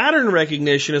a pattern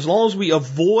recognition, as long as we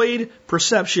avoid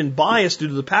perception bias due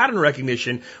to the pattern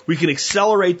recognition, we can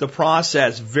accelerate the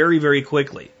process very, very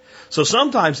quickly. So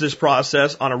sometimes this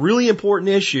process on a really important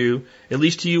issue, at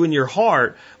least to you in your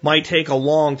heart, might take a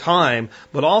long time,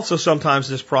 but also sometimes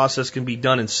this process can be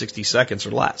done in 60 seconds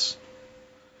or less,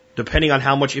 depending on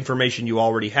how much information you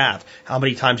already have, how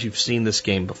many times you've seen this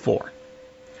game before.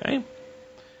 Okay?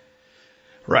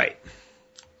 Right.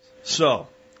 So,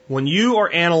 when you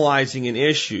are analyzing an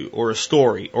issue or a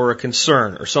story or a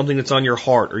concern or something that's on your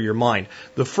heart or your mind,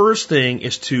 the first thing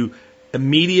is to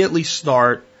immediately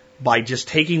start by just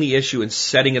taking the issue and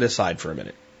setting it aside for a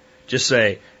minute. Just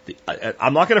say,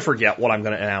 I'm not going to forget what I'm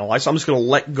going to analyze. I'm just going to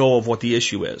let go of what the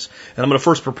issue is. And I'm going to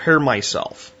first prepare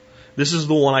myself. This is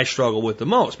the one I struggle with the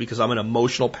most because I'm an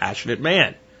emotional, passionate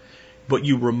man. But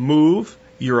you remove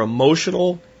your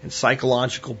emotional and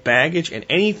psychological baggage and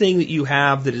anything that you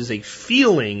have that is a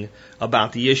feeling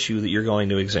about the issue that you're going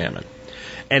to examine.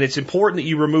 And it's important that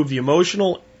you remove the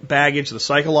emotional baggage, the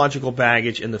psychological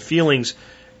baggage, and the feelings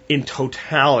in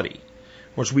totality.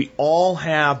 Which we all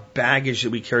have baggage that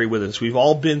we carry with us. We've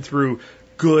all been through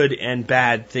good and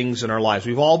bad things in our lives.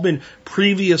 We've all been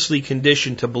previously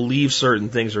conditioned to believe certain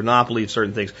things or not believe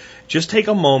certain things. Just take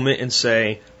a moment and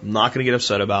say, I'm not going to get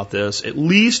upset about this, at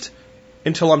least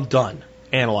until I'm done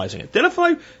analyzing it. Then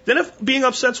if being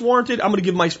upset's warranted, I'm going to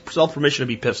give myself permission to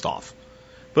be pissed off.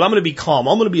 But I'm going to be calm.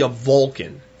 I'm going to be a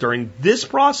Vulcan during this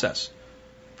process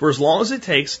for as long as it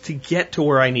takes to get to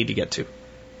where I need to get to.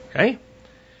 Okay?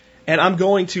 And I'm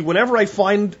going to, whenever I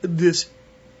find this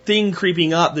thing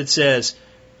creeping up that says,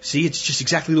 see, it's just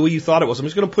exactly the way you thought it was, I'm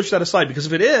just going to push that aside, because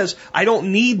if it is, I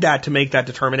don't need that to make that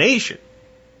determination.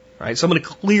 Right? So I'm going to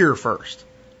clear first.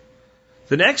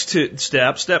 The next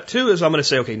step 2, is I'm going to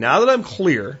say, okay, now that I'm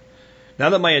clear,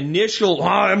 now that my initial,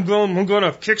 I'm going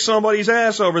to kick somebody's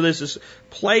ass over this is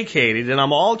placated, and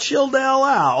I'm all chilled the hell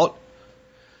out,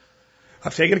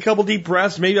 I've taken a couple deep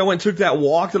breaths. Maybe I went and took that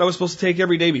walk that I was supposed to take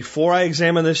every day before I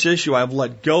examine this issue. I've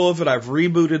let go of it. I've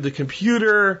rebooted the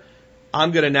computer. I'm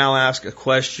going to now ask a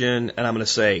question, and I'm going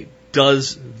to say,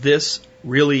 does this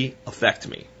really affect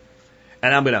me?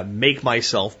 And I'm going to make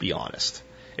myself be honest.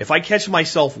 If I catch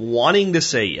myself wanting to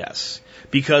say yes,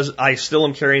 because I still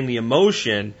am carrying the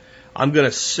emotion, I'm going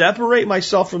to separate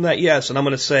myself from that yes, and I'm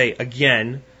going to say,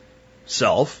 again,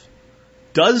 self,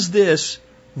 does this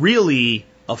really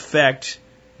affect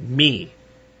me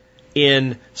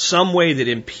in some way that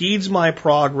impedes my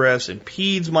progress,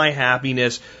 impedes my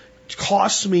happiness,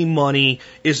 costs me money?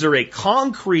 Is there a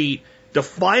concrete,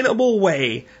 definable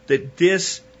way that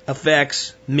this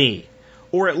affects me?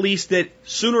 Or at least that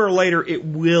sooner or later it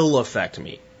will affect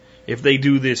me. If they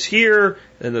do this here,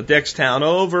 then the next town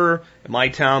over, my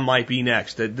town might be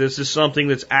next. That this is something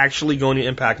that's actually going to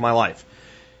impact my life.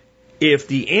 If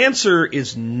the answer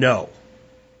is no,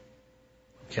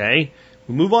 okay,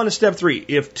 we move on to step 3.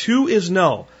 If 2 is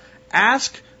no,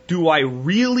 ask, do I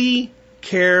really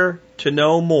care to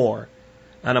know more?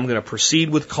 And I'm going to proceed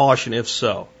with caution if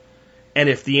so. And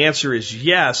if the answer is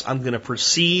yes, I'm going to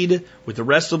proceed with the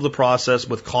rest of the process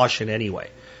with caution anyway.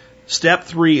 Step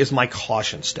 3 is my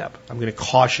caution step. I'm going to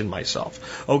caution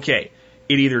myself. Okay,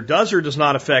 it either does or does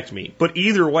not affect me. But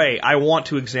either way, I want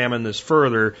to examine this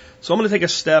further. So I'm going to take a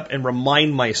step and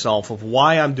remind myself of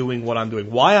why I'm doing what I'm doing,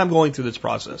 why I'm going through this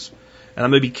process. And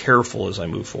I'm going to be careful as I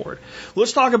move forward.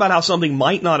 Let's talk about how something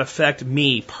might not affect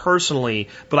me personally,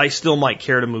 but I still might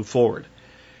care to move forward.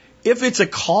 If it's a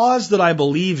cause that I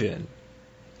believe in,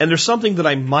 and there's something that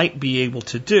I might be able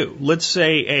to do. Let's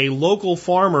say a local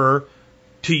farmer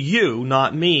to you,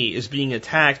 not me, is being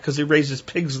attacked because he raises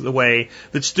pigs the way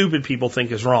that stupid people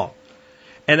think is wrong.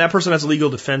 And that person has a legal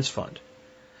defense fund.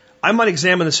 I might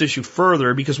examine this issue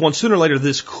further because sooner or later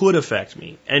this could affect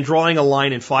me. And drawing a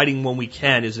line and fighting when we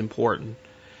can is important.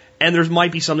 And there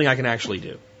might be something I can actually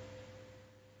do.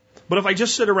 But if I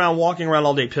just sit around walking around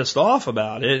all day pissed off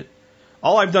about it,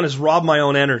 all I've done is rob my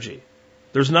own energy.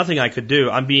 There's nothing I could do.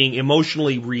 I'm being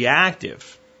emotionally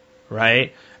reactive,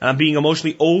 right? And I'm being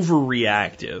emotionally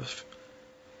overreactive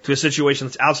to a situation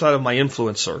that's outside of my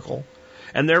influence circle.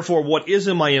 And therefore, what is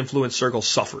in my influence circle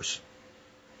suffers.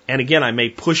 And again, I may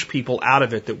push people out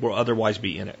of it that will otherwise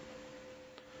be in it.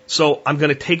 So I'm going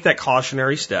to take that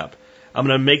cautionary step. I'm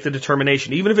going to make the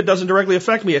determination. Even if it doesn't directly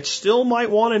affect me, it still might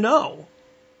want to know.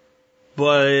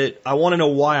 But I want to know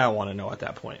why I want to know at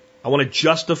that point. I want to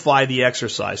justify the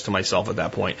exercise to myself at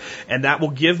that point. And that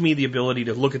will give me the ability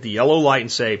to look at the yellow light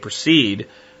and say, proceed,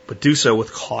 but do so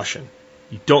with caution.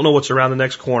 You don't know what's around the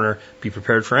next corner. Be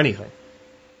prepared for anything,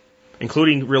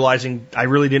 including realizing I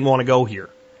really didn't want to go here.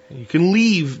 You can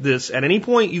leave this at any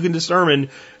point. You can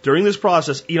determine during this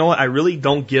process, you know what, I really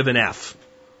don't give an F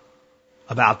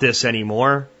about this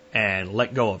anymore, and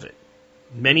let go of it.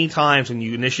 Many times when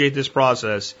you initiate this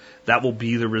process, that will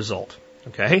be the result.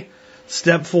 Okay?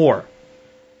 Step 4.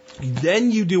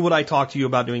 Then you do what I talked to you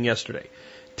about doing yesterday.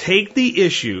 Take the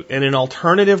issue in an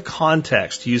alternative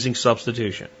context using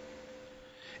substitution.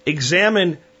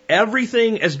 Examine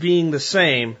everything as being the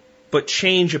same, but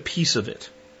change a piece of it.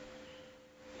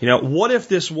 You know, what if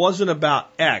this wasn't about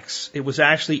X, it was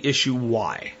actually issue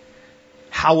Y?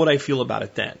 How would I feel about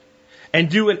it then? And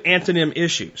do an antonym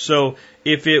issue. So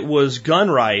if it was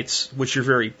gun rights, which you're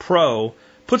very pro,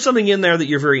 put something in there that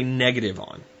you're very negative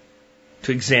on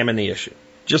to examine the issue,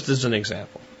 just as an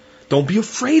example. Don't be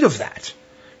afraid of that.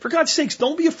 For God's sakes,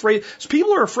 don't be afraid. So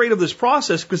people are afraid of this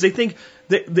process because they think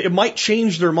that it might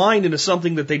change their mind into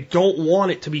something that they don't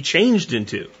want it to be changed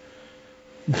into.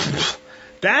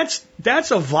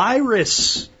 That's a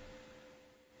virus.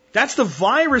 That's the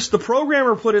virus the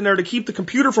programmer put in there to keep the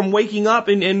computer from waking up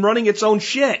and running its own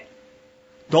shit.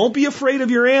 Don't be afraid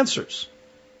of your answers.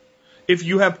 If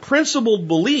you have principled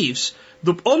beliefs,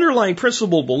 the underlying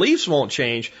principled beliefs won't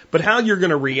change, but how you're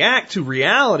going to react to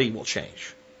reality will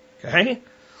change. Okay?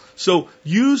 So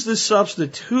use the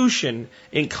substitution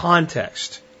in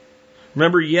context.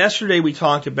 Remember yesterday we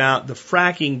talked about the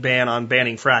fracking ban on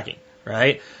banning fracking,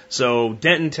 right? So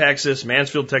Denton, Texas,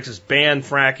 Mansfield, Texas banned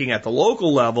fracking at the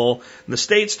local level. And the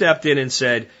state stepped in and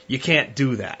said, you can't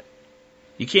do that.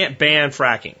 You can't ban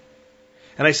fracking.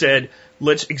 And I said,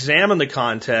 let's examine the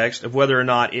context of whether or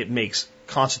not it makes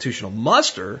constitutional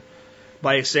muster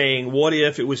by saying, what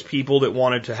if it was people that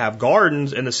wanted to have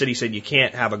gardens and the city said you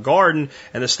can't have a garden,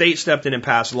 and the state stepped in and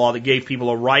passed a law that gave people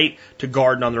a right to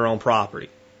garden on their own property?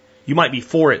 You might be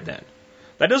for it then.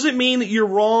 That doesn't mean that you're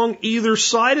wrong either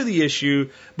side of the issue,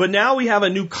 but now we have a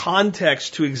new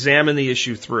context to examine the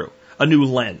issue through, a new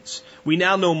lens. We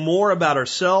now know more about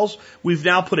ourselves. We've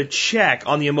now put a check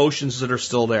on the emotions that are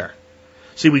still there.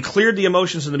 See, we cleared the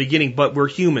emotions in the beginning, but we're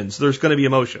humans. There's going to be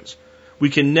emotions. We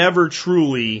can never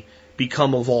truly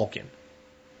become a Vulcan.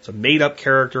 It's a made-up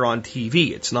character on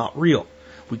TV. It's not real.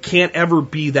 We can't ever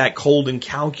be that cold and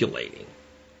calculating.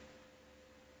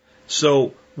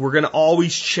 So we're going to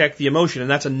always check the emotion, and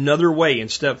that's another way in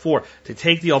step 4 to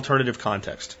take the alternative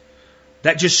context.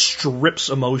 That just strips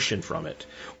emotion from it.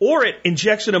 Or it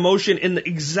injects an emotion in the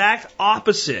exact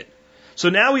opposite. So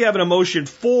now we have an emotion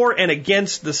for and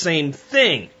against the same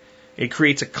thing. It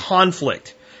creates a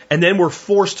conflict. And then we're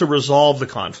forced to resolve the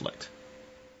conflict.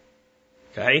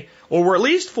 Okay? Or we're at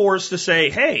least forced to say,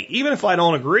 hey, even if I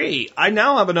don't agree, I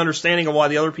now have an understanding of why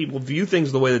the other people view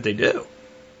things the way that they do.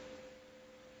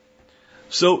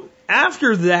 So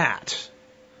after that,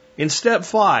 in step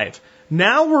 5,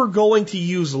 now we're going to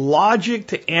use logic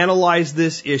to analyze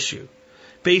this issue.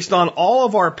 Based on all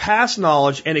of our past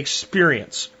knowledge and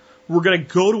experience, we're going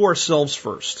to go to ourselves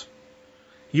first.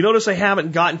 You notice I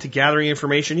haven't gotten to gathering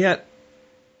information yet?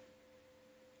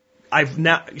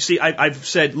 I've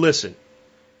said, listen,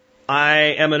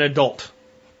 I am an adult.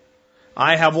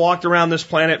 I have walked around this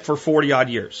planet for 40 odd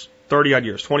years, 30 odd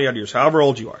years, 20 odd years, however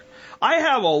old you are. I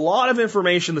have a lot of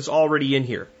information that's already in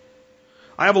here.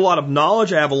 I have a lot of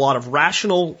knowledge. I have a lot of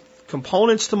rational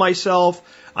components to myself.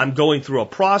 I'm going through a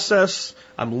process.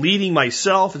 I'm leading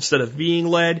myself instead of being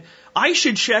led. I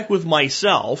should check with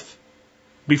myself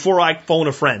before I phone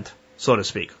a friend, so to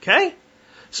speak, okay?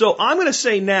 So I'm going to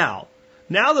say now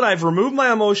that I've removed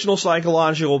my emotional,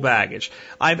 psychological baggage,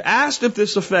 I've asked if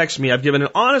this affects me, I've given an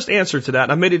honest answer to that,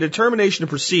 and I've made a determination to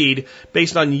proceed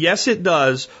based on yes, it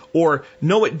does, or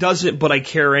no, it doesn't, but I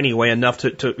care anyway enough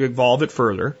to evolve it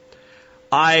further.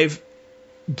 I've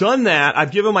done that.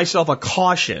 I've given myself a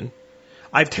caution.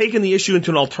 I've taken the issue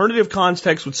into an alternative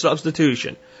context with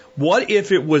substitution. What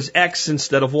if it was X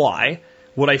instead of Y?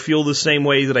 Would I feel the same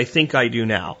way that I think I do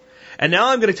now? And now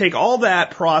I'm going to take all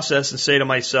that process and say to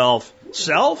myself,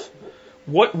 self,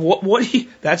 what,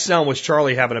 that sound was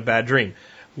Charlie having a bad dream.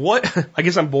 I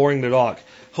guess I'm boring the dog.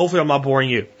 Hopefully I'm not boring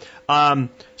you.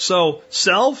 So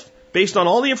self, based on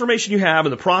all the information you have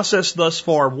and the process thus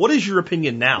far, what is your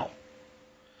opinion now?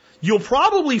 You'll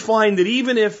probably find that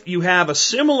even if you have a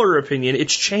similar opinion,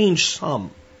 it's changed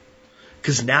some.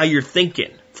 Because now you're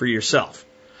thinking for yourself.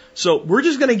 So we're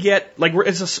just going to get,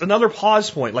 it's another pause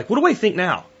point. What do I think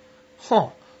now?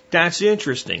 That's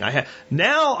interesting.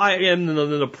 Now I am in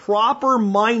the proper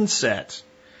mindset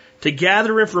to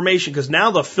gather information because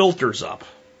now the filter's up.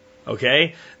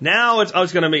 Okay? Now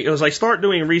as I start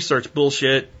doing research,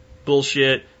 bullshit,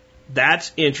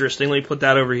 that's interesting. Let me put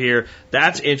that over here.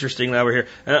 That's interesting over here.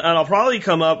 And I'll probably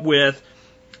come up with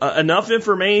enough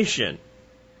information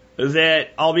that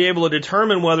I'll be able to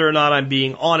determine whether or not I'm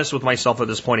being honest with myself at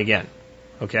this point again.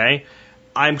 Okay?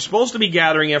 I'm supposed to be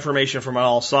gathering information from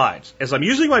all sides. As I'm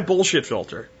using my bullshit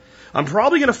filter, I'm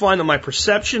probably going to find that my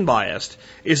perception bias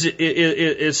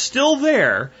is still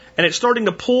there, and it's starting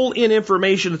to pull in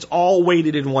information that's all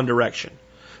weighted in one direction.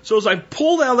 So as I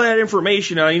pull out that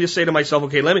information, I need to say to myself,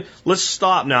 okay, let's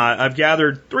stop now. I've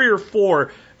gathered 3 or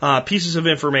 4 pieces of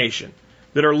information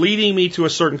that are leading me to a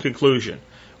certain conclusion.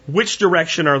 Which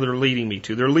direction are they leading me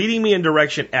to? They're leading me in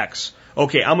direction X.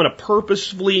 Okay, I'm going to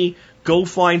purposefully go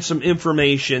find some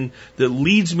information that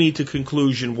leads me to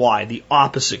conclusion Y, the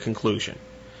opposite conclusion.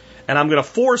 And I'm going to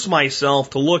force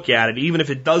myself to look at it, even if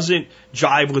it doesn't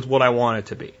jive with what I want it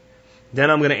to be.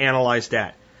 Then I'm going to analyze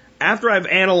that. After I've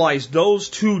analyzed those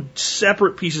 2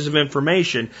 separate pieces of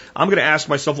information, I'm going to ask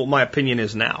myself what my opinion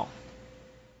is now.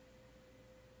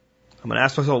 I'm going to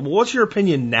ask myself, well, what's your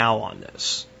opinion now on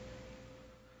this?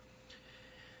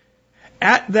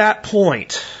 At that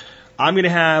point, I'm going to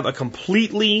have a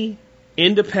completely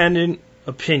independent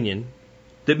opinion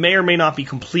that may or may not be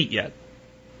complete yet,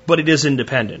 but it is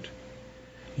independent.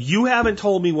 You haven't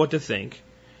told me what to think.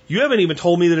 You haven't even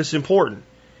told me that it's important.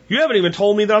 You haven't even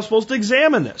told me that I'm supposed to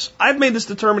examine this. I've made this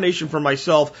determination for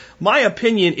myself. My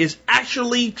opinion is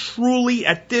actually, truly,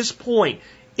 at this point,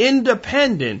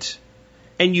 independent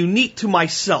and unique to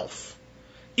myself.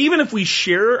 Even if we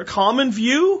share a common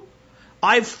view,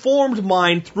 I've formed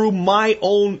mine through my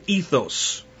own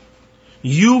ethos.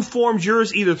 You formed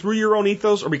yours either through your own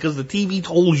ethos or because the TV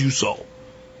told you so.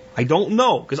 I don't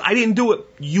know, because I didn't do it,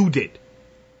 you did.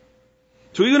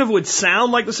 So even if it would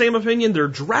sound like the same opinion, they're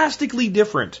drastically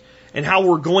different in how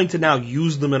we're going to now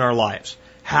use them in our lives.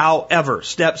 However,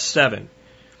 step 7,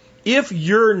 if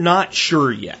you're not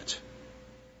sure yet,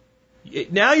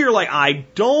 now you're like, I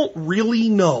don't really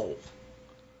know.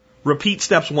 Repeat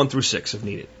steps 1 through 6 if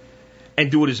needed. And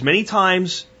do it as many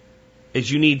times as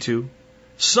you need to.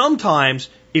 Sometimes,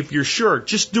 if you're sure,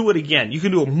 just do it again. You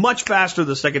can do it much faster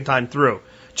the second time through.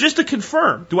 Just to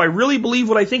confirm, do I really believe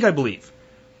what I think I believe?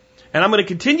 And I'm going to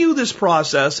continue this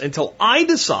process until I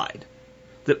decide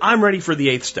that I'm ready for the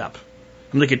 8th step.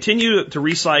 I'm going to continue to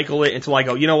recycle it until I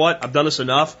go, you know what, I've done this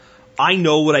enough. I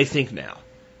know what I think now.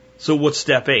 So what's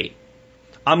step 8?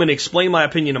 I'm going to explain my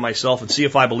opinion to myself and see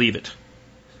if I believe it.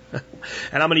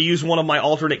 And I'm going to use one of my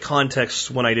alternate contexts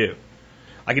when I do.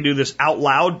 I can do this out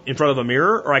loud in front of a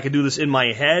mirror, or I can do this in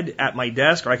my head at my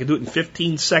desk, or I can do it in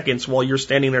 15 seconds while you're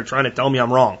standing there trying to tell me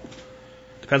I'm wrong.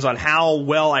 Depends on how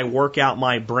well I work out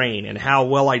my brain and how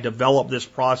well I develop this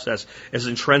process as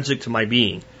intrinsic to my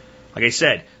being. Like I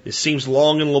said, this seems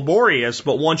long and laborious,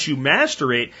 but once you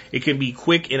master it, it can be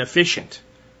quick and efficient.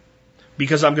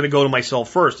 Because I'm going to go to myself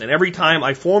first. And every time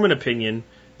I form an opinion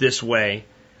this way,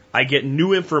 I get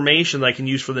new information that I can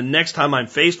use for the next time I'm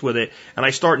faced with it, and I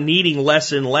start needing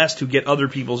less and less to get other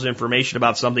people's information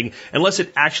about something, unless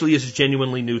it actually is a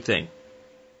genuinely new thing.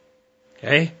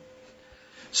 Okay?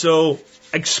 So,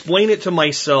 explain it to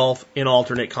myself in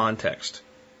alternate context.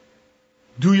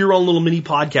 Do your own little mini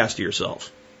podcast to yourself.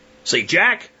 Say,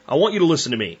 Jack, I want you to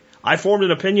listen to me. I formed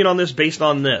an opinion on this based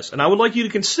on this, and I would like you to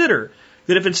consider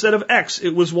that if instead of X,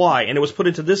 it was Y, and it was put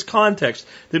into this context,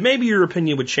 that maybe your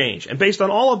opinion would change. And based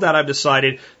on all of that, I've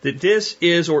decided that this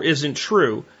is or isn't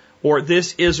true, or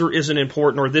this is or isn't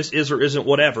important, or this is or isn't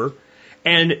whatever.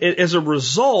 And as a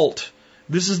result,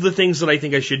 this is the things that I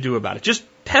think I should do about it. Just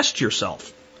test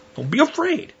yourself. Don't be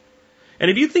afraid.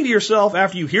 And if you think to yourself,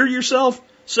 after you hear yourself,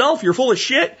 you're full of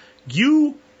shit,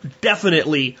 you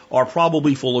definitely are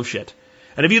probably full of shit.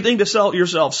 And if you think to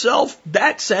yourself,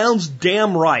 that sounds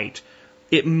damn right,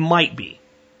 it might be.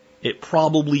 It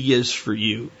probably is for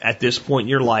you at this point in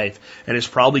your life, and it's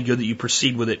probably good that you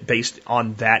proceed with it based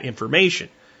on that information.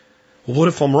 Well, what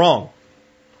if I'm wrong?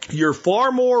 You're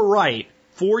far more right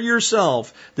for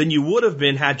yourself than you would have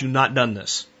been had you not done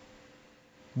this.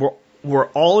 We're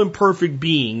all imperfect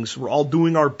beings. We're all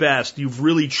doing our best. You've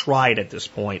really tried at this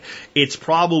point. It's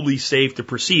probably safe to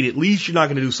proceed. At least you're not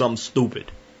going to do something stupid.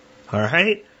 All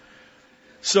right?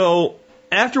 So,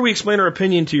 after we explain our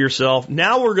opinion to yourself,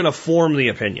 now we're going to form the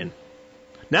opinion.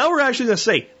 Now we're actually going to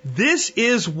say, this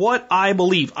is what I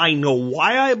believe. I know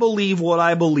why I believe what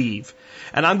I believe.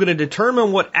 And I'm going to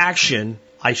determine what action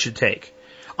I should take.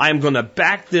 I'm going to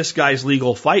back this guy's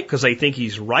legal fight because I think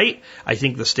he's right. I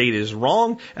think the state is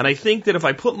wrong. And I think that if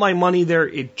I put my money there,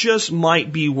 it just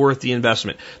might be worth the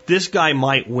investment. This guy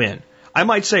might win. I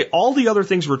might say all the other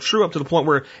things were true up to the point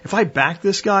where if I back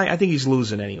this guy, I think he's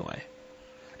losing anyway.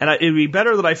 And it would be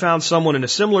better that I found someone in a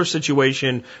similar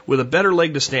situation with a better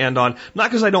leg to stand on,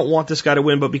 not because I don't want this guy to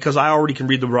win, but because I already can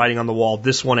read the writing on the wall.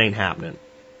 This one ain't happening.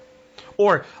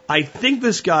 Or I think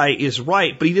this guy is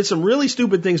right, but he did some really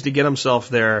stupid things to get himself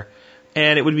there,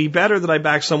 and it would be better that I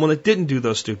back someone that didn't do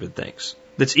those stupid things,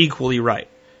 that's equally right.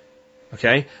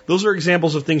 Okay? Those are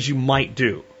examples of things you might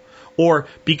do. Or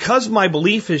because my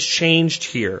belief has changed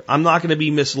here, I'm not going to be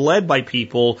misled by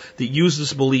people that use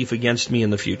this belief against me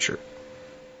in the future.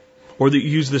 Or that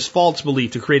use this false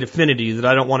belief to create affinity that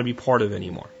I don't want to be part of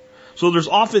anymore. So there's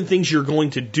often things you're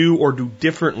going to do or do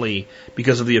differently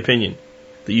because of the opinion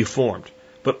that you formed.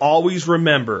 But always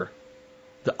remember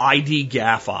the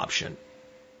ID-GAF option.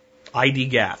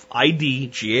 ID-GAF.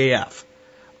 I-D-G-A-F.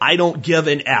 I don't give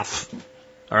an F.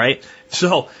 All right?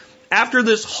 So after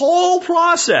this whole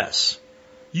process,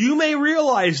 you may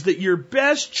realize that your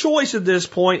best choice at this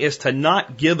point is to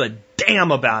not give a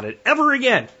damn about it ever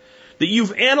again. that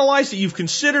you've analyzed it, you've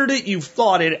considered it, you've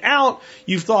thought it out,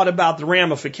 you've thought about the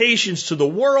ramifications to the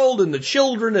world and the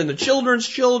children and the children's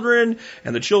children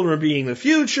and the children being the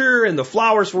future and the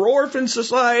Flowers for Orphans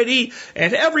Society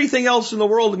and everything else in the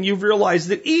world, and you've realized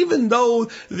that even though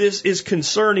this is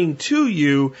concerning to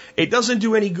you, it doesn't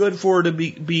do any good for it to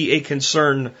be a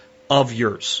concern of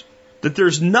yours. That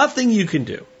there's nothing you can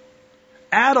do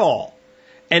at all,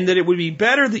 and that it would be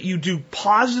better that you do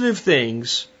positive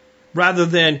things rather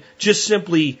than just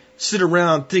simply sit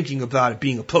around thinking about it,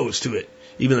 being opposed to it,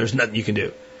 even though there's nothing you can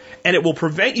do. And it will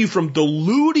prevent you from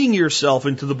deluding yourself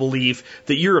into the belief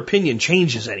that your opinion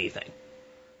changes anything.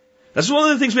 That's one of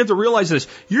the things we have to realize is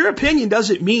your opinion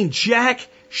doesn't mean jack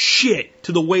shit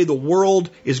to the way the world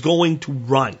is going to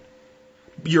run.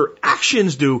 Your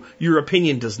actions do, your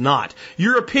opinion does not.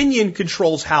 Your opinion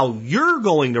controls how you're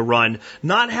going to run,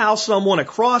 not how someone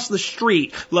across the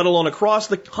street, let alone across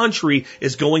the country,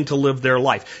 is going to live their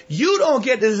life. You don't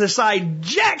get to decide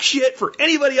jack shit for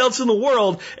anybody else in the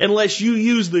world unless you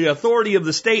use the authority of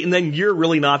the state, and then you're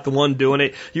really not the one doing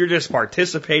it. You're just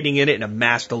participating in it in a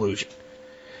mass delusion.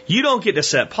 You don't get to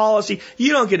set policy.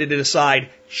 You don't get to decide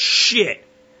shit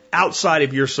outside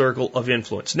of your circle of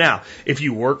influence. Now, if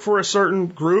you work for a certain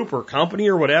group or company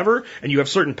or whatever, and you have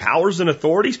certain powers and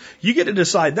authorities, you get to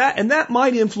decide that, and that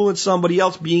might influence somebody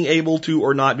else being able to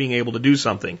or not being able to do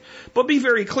something. But be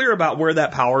very clear about where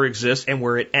that power exists and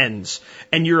where it ends.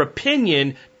 And your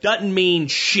opinion doesn't mean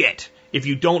shit if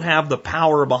you don't have the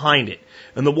power behind it.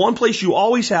 And the one place you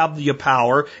always have the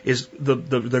power is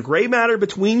the gray matter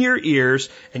between your ears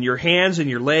and your hands and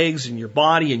your legs and your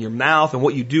body and your mouth and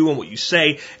what you do and what you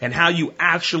say and how you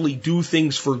actually do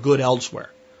things for good elsewhere.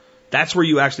 That's where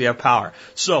you actually have power.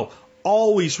 So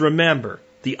always remember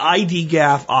the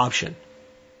ID-GAF option.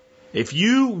 If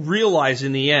you realize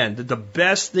in the end that the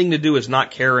best thing to do is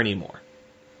not care anymore,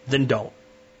 then don't.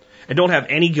 And don't have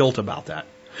any guilt about that.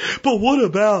 But what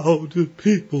about the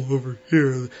people over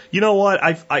here? You know what?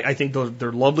 I think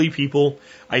they're lovely people.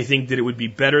 I think that it would be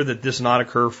better that this not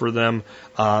occur for them.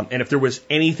 And if there was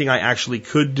anything I actually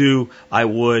could do, I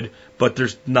would. But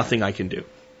there's nothing I can do.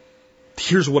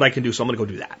 Here's what I can do, so I'm going to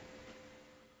go do that.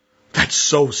 That's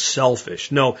so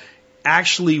selfish. No,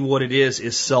 actually what it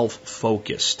is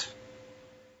self-focused.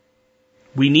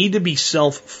 We need to be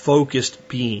self-focused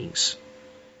beings.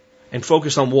 And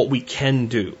focus on what we can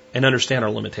do and understand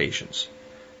our limitations.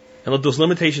 And let those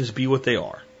limitations be what they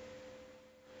are.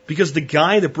 Because the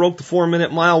guy that broke the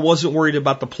 4-minute mile wasn't worried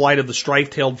about the plight of the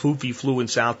stripe-tailed foofy flu in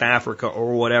South Africa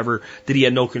or whatever that he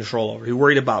had no control over. He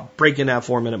worried about breaking that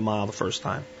 4-minute mile the first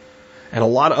time. And a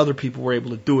lot of other people were able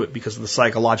to do it because of the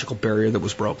psychological barrier that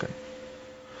was broken.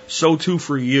 So too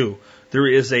for you. There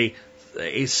is a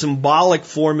symbolic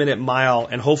 4-minute mile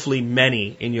and hopefully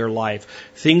many in your life.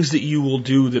 Things that you will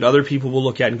do that other people will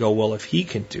look at and go, well, if he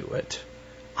can do it,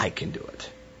 I can do it.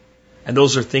 And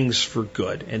those are things for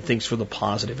good and things for the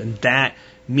positive. And that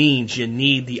means you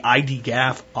need the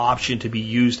ID-GAF option to be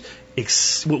used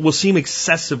what will seem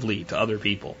excessively to other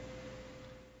people.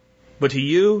 But to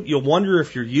you, you'll wonder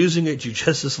if you're using it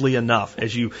judiciously enough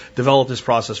as you develop this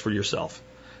process for yourself.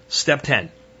 Step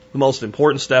 10, the most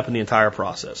important step in the entire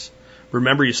process.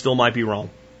 Remember, you still might be wrong.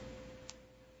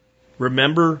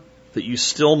 Remember that you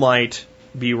still might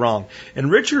be wrong. In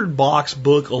Richard Bach's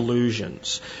book,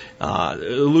 Illusions,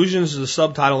 Illusions is the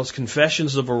subtitle, it's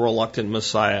Confessions of a Reluctant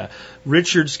Messiah.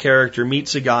 Richard's character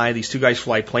meets a guy, these two guys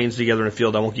fly planes together in a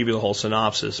field, I won't give you the whole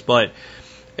synopsis, but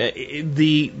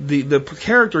the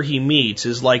character he meets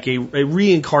is like a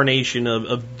reincarnation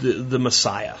of the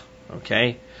Messiah,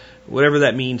 okay? Whatever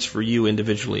that means for you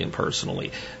individually and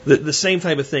personally. The same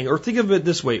type of thing. Or think of it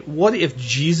this way. What if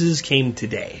Jesus came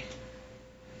today?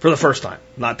 For the first time.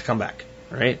 Not to come back.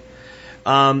 Right?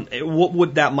 What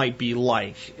would that might be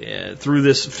like through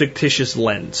this fictitious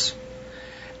lens?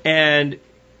 And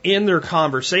in their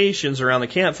conversations around the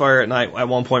campfire at night, at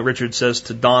one point Richard says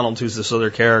to Donald, who's this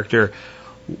other character,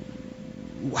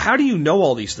 how do you know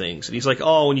all these things? And he's like,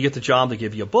 oh, when you get the job, they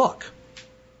give you a book.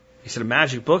 He said, a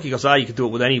magic book? He goes, you could do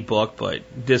it with any book, but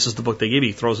this is the book they give you.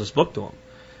 He throws this book to him.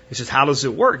 He says, how does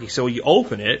it work? He said, well, you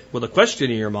open it with a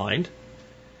question in your mind,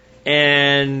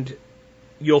 and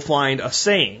you'll find a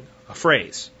saying, a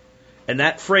phrase. And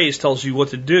that phrase tells you what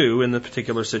to do in the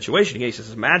particular situation. He says,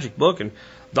 it's a magic book, and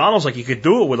Donald's like, you could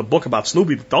do it with a book about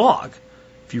Snoopy the dog,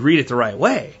 if you read it the right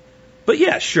way. But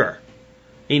yeah, sure.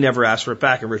 He never asked for it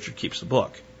back, and Richard keeps the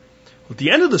book. At the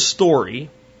end of the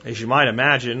story, as you might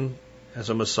imagine, as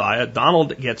a Messiah,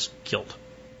 Donald gets killed.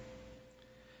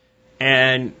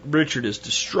 And Richard is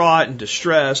distraught and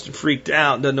distressed and freaked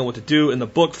out and doesn't know what to do, and the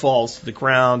book falls to the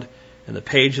ground, and the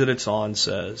page that it's on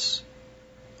says,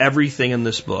 everything in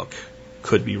this book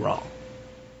could be wrong.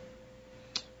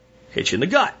 Hit you in the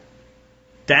gut.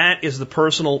 That is the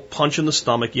personal punch in the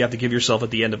stomach you have to give yourself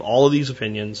at the end of all of these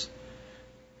opinions.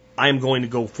 I am going to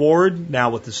go forward now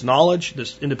with this knowledge,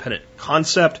 this independent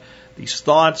concept, these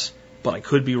thoughts, but I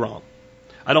could be wrong.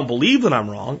 I don't believe that I'm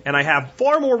wrong, and I have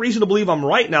far more reason to believe I'm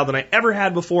right now than I ever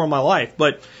had before in my life,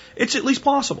 but it's at least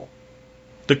possible.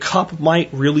 The cup might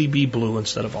really be blue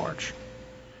instead of orange.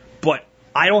 But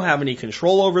I don't have any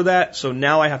control over that, so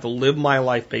now I have to live my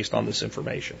life based on this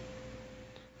information.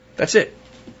 That's it.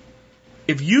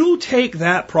 If you take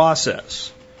that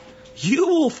process, you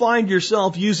will find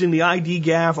yourself using the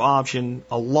IDGAF option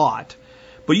a lot,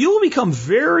 but you will become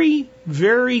very,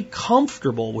 very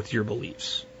comfortable with your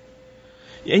beliefs.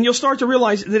 And you'll start to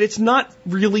realize that it's not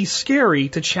really scary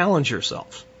to challenge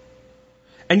yourself.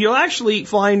 And you'll actually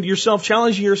find yourself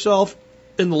challenging yourself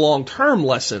in the long term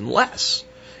less and less.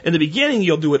 In the beginning,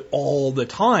 you'll do it all the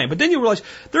time, but then you'll realize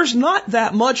there's not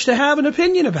that much to have an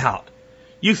opinion about.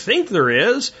 You think there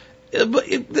is, but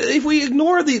if we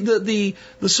ignore the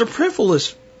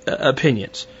superfluous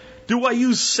opinions, do I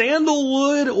use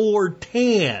sandalwood or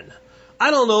tan? I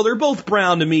don't know. They're both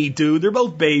brown to me, dude. They're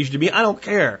both beige to me. I don't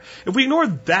care. If we ignore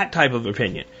that type of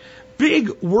opinion, big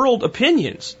world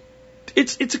opinions,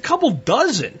 it's a couple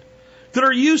dozen that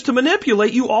are used to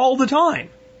manipulate you all the time.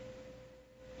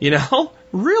 You know,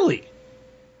 really.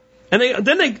 And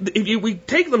if we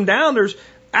take them down, there's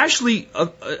actually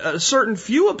a certain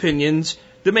few opinions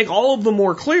that make all of them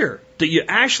more clear. Do you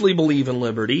actually believe in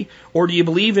liberty, or do you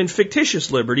believe in fictitious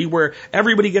liberty, where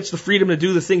everybody gets the freedom to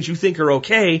do the things you think are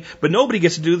okay, but nobody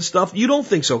gets to do the stuff you don't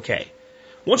think's okay?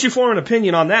 Once you form an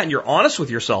opinion on that and you're honest with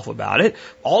yourself about it,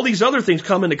 all these other things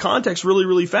come into context really,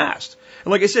 really fast.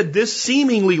 And like I said, this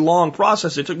seemingly long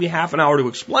process, it took me half an hour to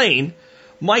explain,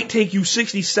 might take you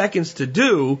 60 seconds to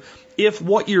do if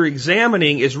what you're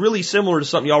examining is really similar to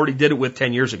something you already did it with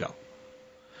 10 years ago.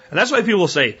 And that's why people will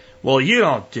say, well, you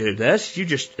don't do this. You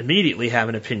just immediately have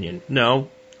an opinion. No,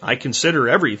 I consider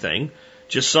everything.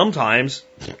 Just sometimes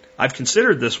I've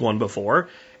considered this one before,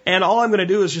 and all I'm going to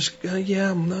do is just,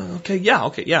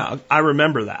 I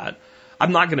remember that.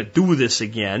 I'm not going to do this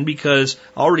again because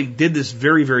I already did this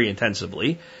very, very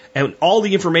intensively. And all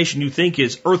the information you think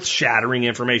is earth-shattering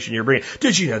information you're bringing.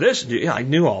 Did you know this? Yeah, I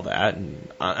knew all that,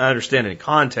 and I understand it in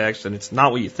context, and it's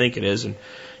not what you think it is, and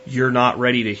you're not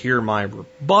ready to hear my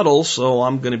rebuttal, so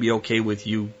I'm going to be okay with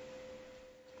you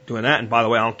doing that. And by the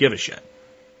way, I don't give a shit.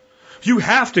 You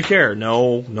have to care.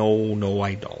 No,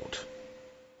 I don't.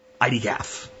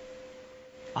 IDGAF.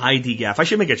 IDGAF. I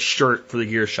should make a shirt for the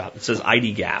Gear Shop that says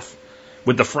IDGAF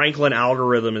with the Franklin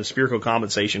algorithm and spherical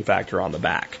compensation factor on the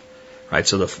back. Right,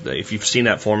 so if you've seen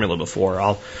that formula before,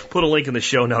 I'll put a link in the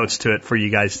show notes to it for you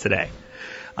guys today.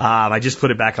 I just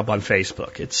put it back up on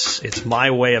Facebook. It's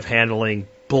my way of handling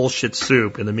bullshit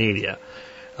soup in the media.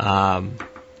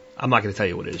 I'm not going to tell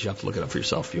you what it is. You have to look it up for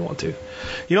yourself if you want to.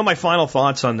 You know, my final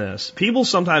thoughts on this. People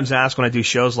sometimes ask when I do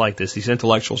shows like this, these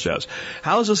intellectual shows,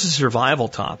 how is this a survival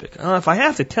topic? If I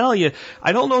have to tell you,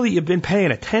 I don't know that you've been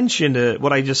paying attention to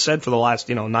what I just said for the last,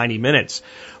 90 minutes,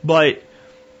 but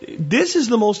this is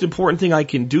the most important thing I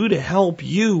can do to help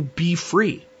you be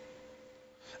free.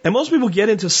 And most people get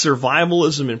into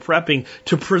survivalism and prepping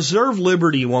to preserve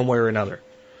liberty one way or another.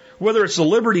 Whether it's the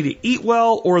liberty to eat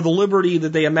well or the liberty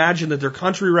that they imagine that their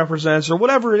country represents or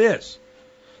whatever it is.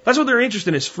 That's what they're interested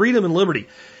in, is freedom and liberty.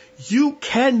 You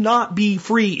cannot be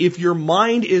free if your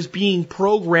mind is being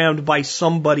programmed by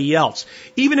somebody else,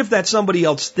 even if that somebody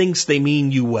else thinks they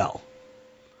mean you well.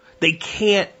 They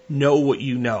can't know what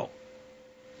you know.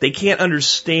 They can't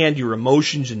understand your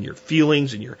emotions and your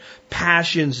feelings and your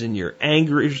passions and your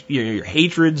anger, your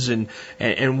hatreds and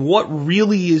what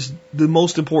really is the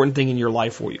most important thing in your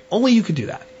life for you. Only you can do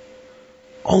that.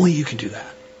 Only you can do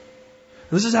that.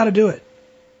 And this is how to do it.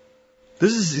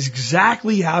 This is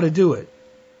exactly how to do it.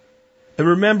 And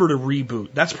remember to reboot.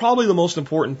 That's probably the most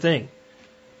important thing.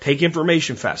 Take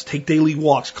information fast. Take daily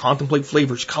walks. Contemplate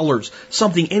flavors, colors,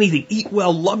 something, anything. Eat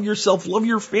well. Love yourself. Love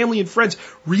your family and friends.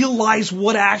 Realize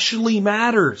what actually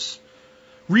matters.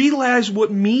 Realize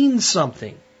what means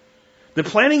something. That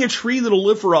planting a tree that'll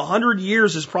live for 100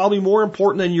 years is probably more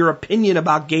important than your opinion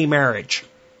about gay marriage.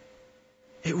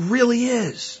 It really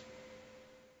is.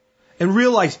 And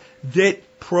realize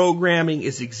that programming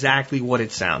is exactly what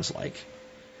it sounds like.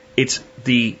 It's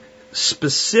the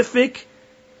specific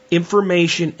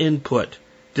information input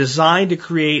designed to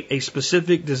create a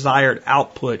specific desired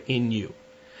output in you.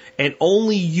 And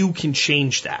only you can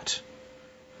change that.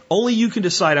 Only you can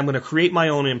decide, I'm going to create my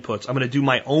own inputs. I'm going to do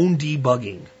my own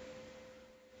debugging.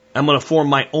 I'm going to form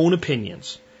my own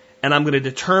opinions. And I'm going to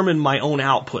determine my own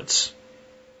outputs.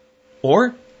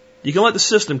 Or You can let the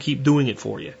system keep doing it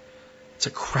for you. It's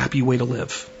a crappy way to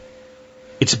live.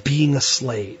 It's being a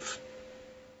slave.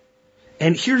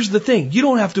 And here's the thing. You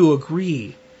don't have to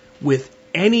agree with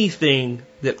anything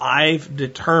that I've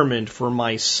determined for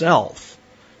myself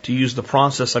to use the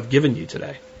process I've given you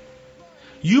today.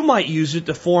 You might use it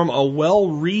to form a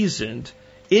well-reasoned,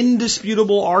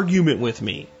 indisputable argument with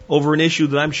me over an issue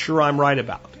that I'm sure I'm right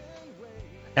about.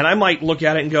 And I might look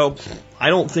at it and go, I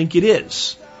don't think it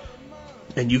is.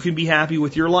 And you can be happy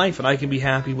with your life and I can be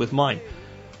happy with mine.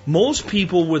 Most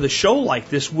people with a show like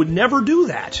this would never do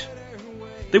that.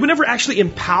 They would never actually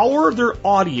empower their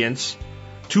audience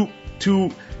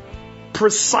to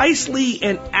precisely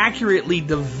and accurately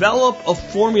develop a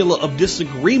formula of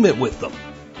disagreement with them.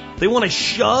 They want to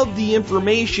shove the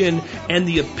information and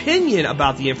the opinion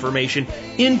about the information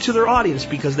into their audience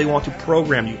because they want to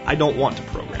program you. I don't want to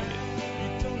program you.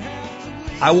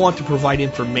 I want to provide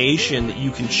information that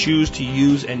you can choose to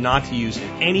use and not to use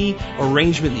in any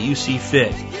arrangement that you see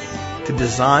fit to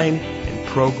design and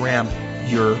program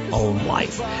your own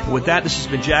life. And with that, this has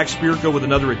been Jack Spirko with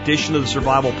another edition of the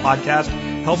Survival Podcast,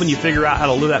 helping you figure out how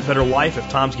to live that better life if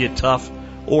times get tough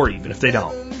or even if they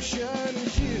don't.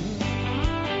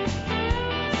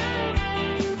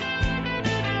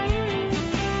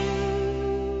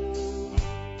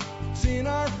 Seeing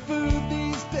our food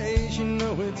these days, you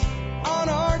know it's on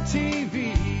our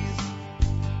TVs.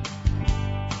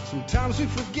 Sometimes we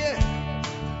forget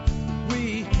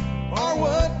we are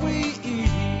what we eat.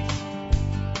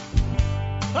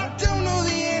 I don't know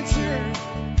the answer.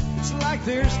 It's like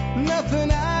there's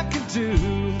nothing I can do.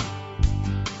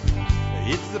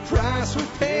 It's the price we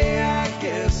pay, I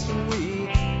guess, when we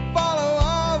follow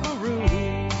all the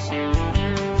rules.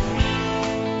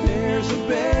 There's a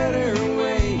better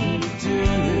way to do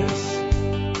this.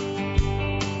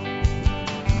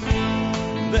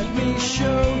 Let me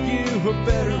show you a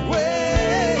better way.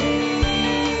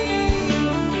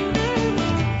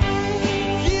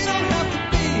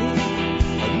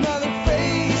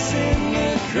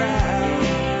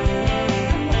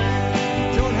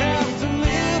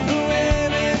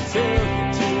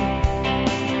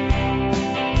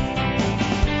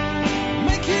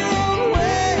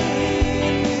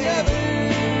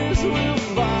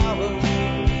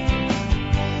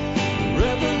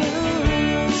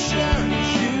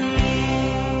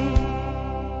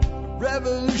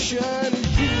 Revolution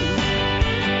is you.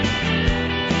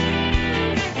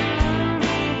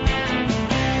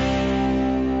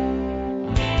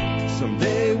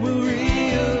 Someday we'll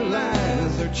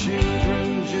realize our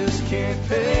children just can't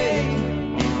pay.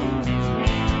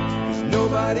 'Cause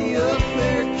nobody up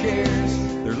there cares.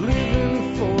 They're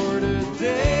living for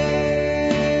today.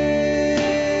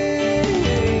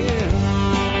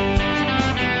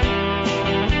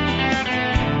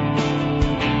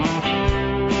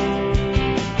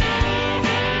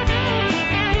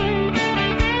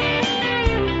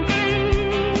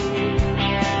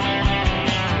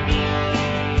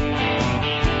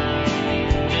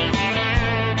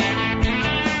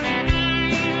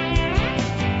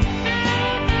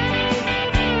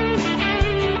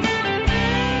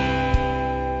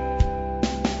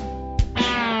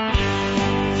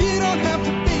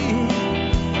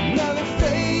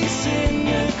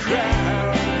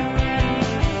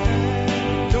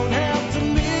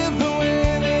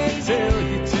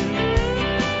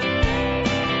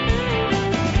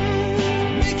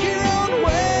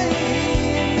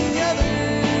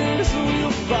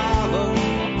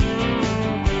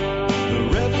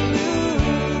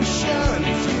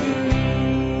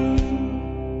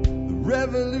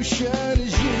 Revolution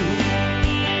is you.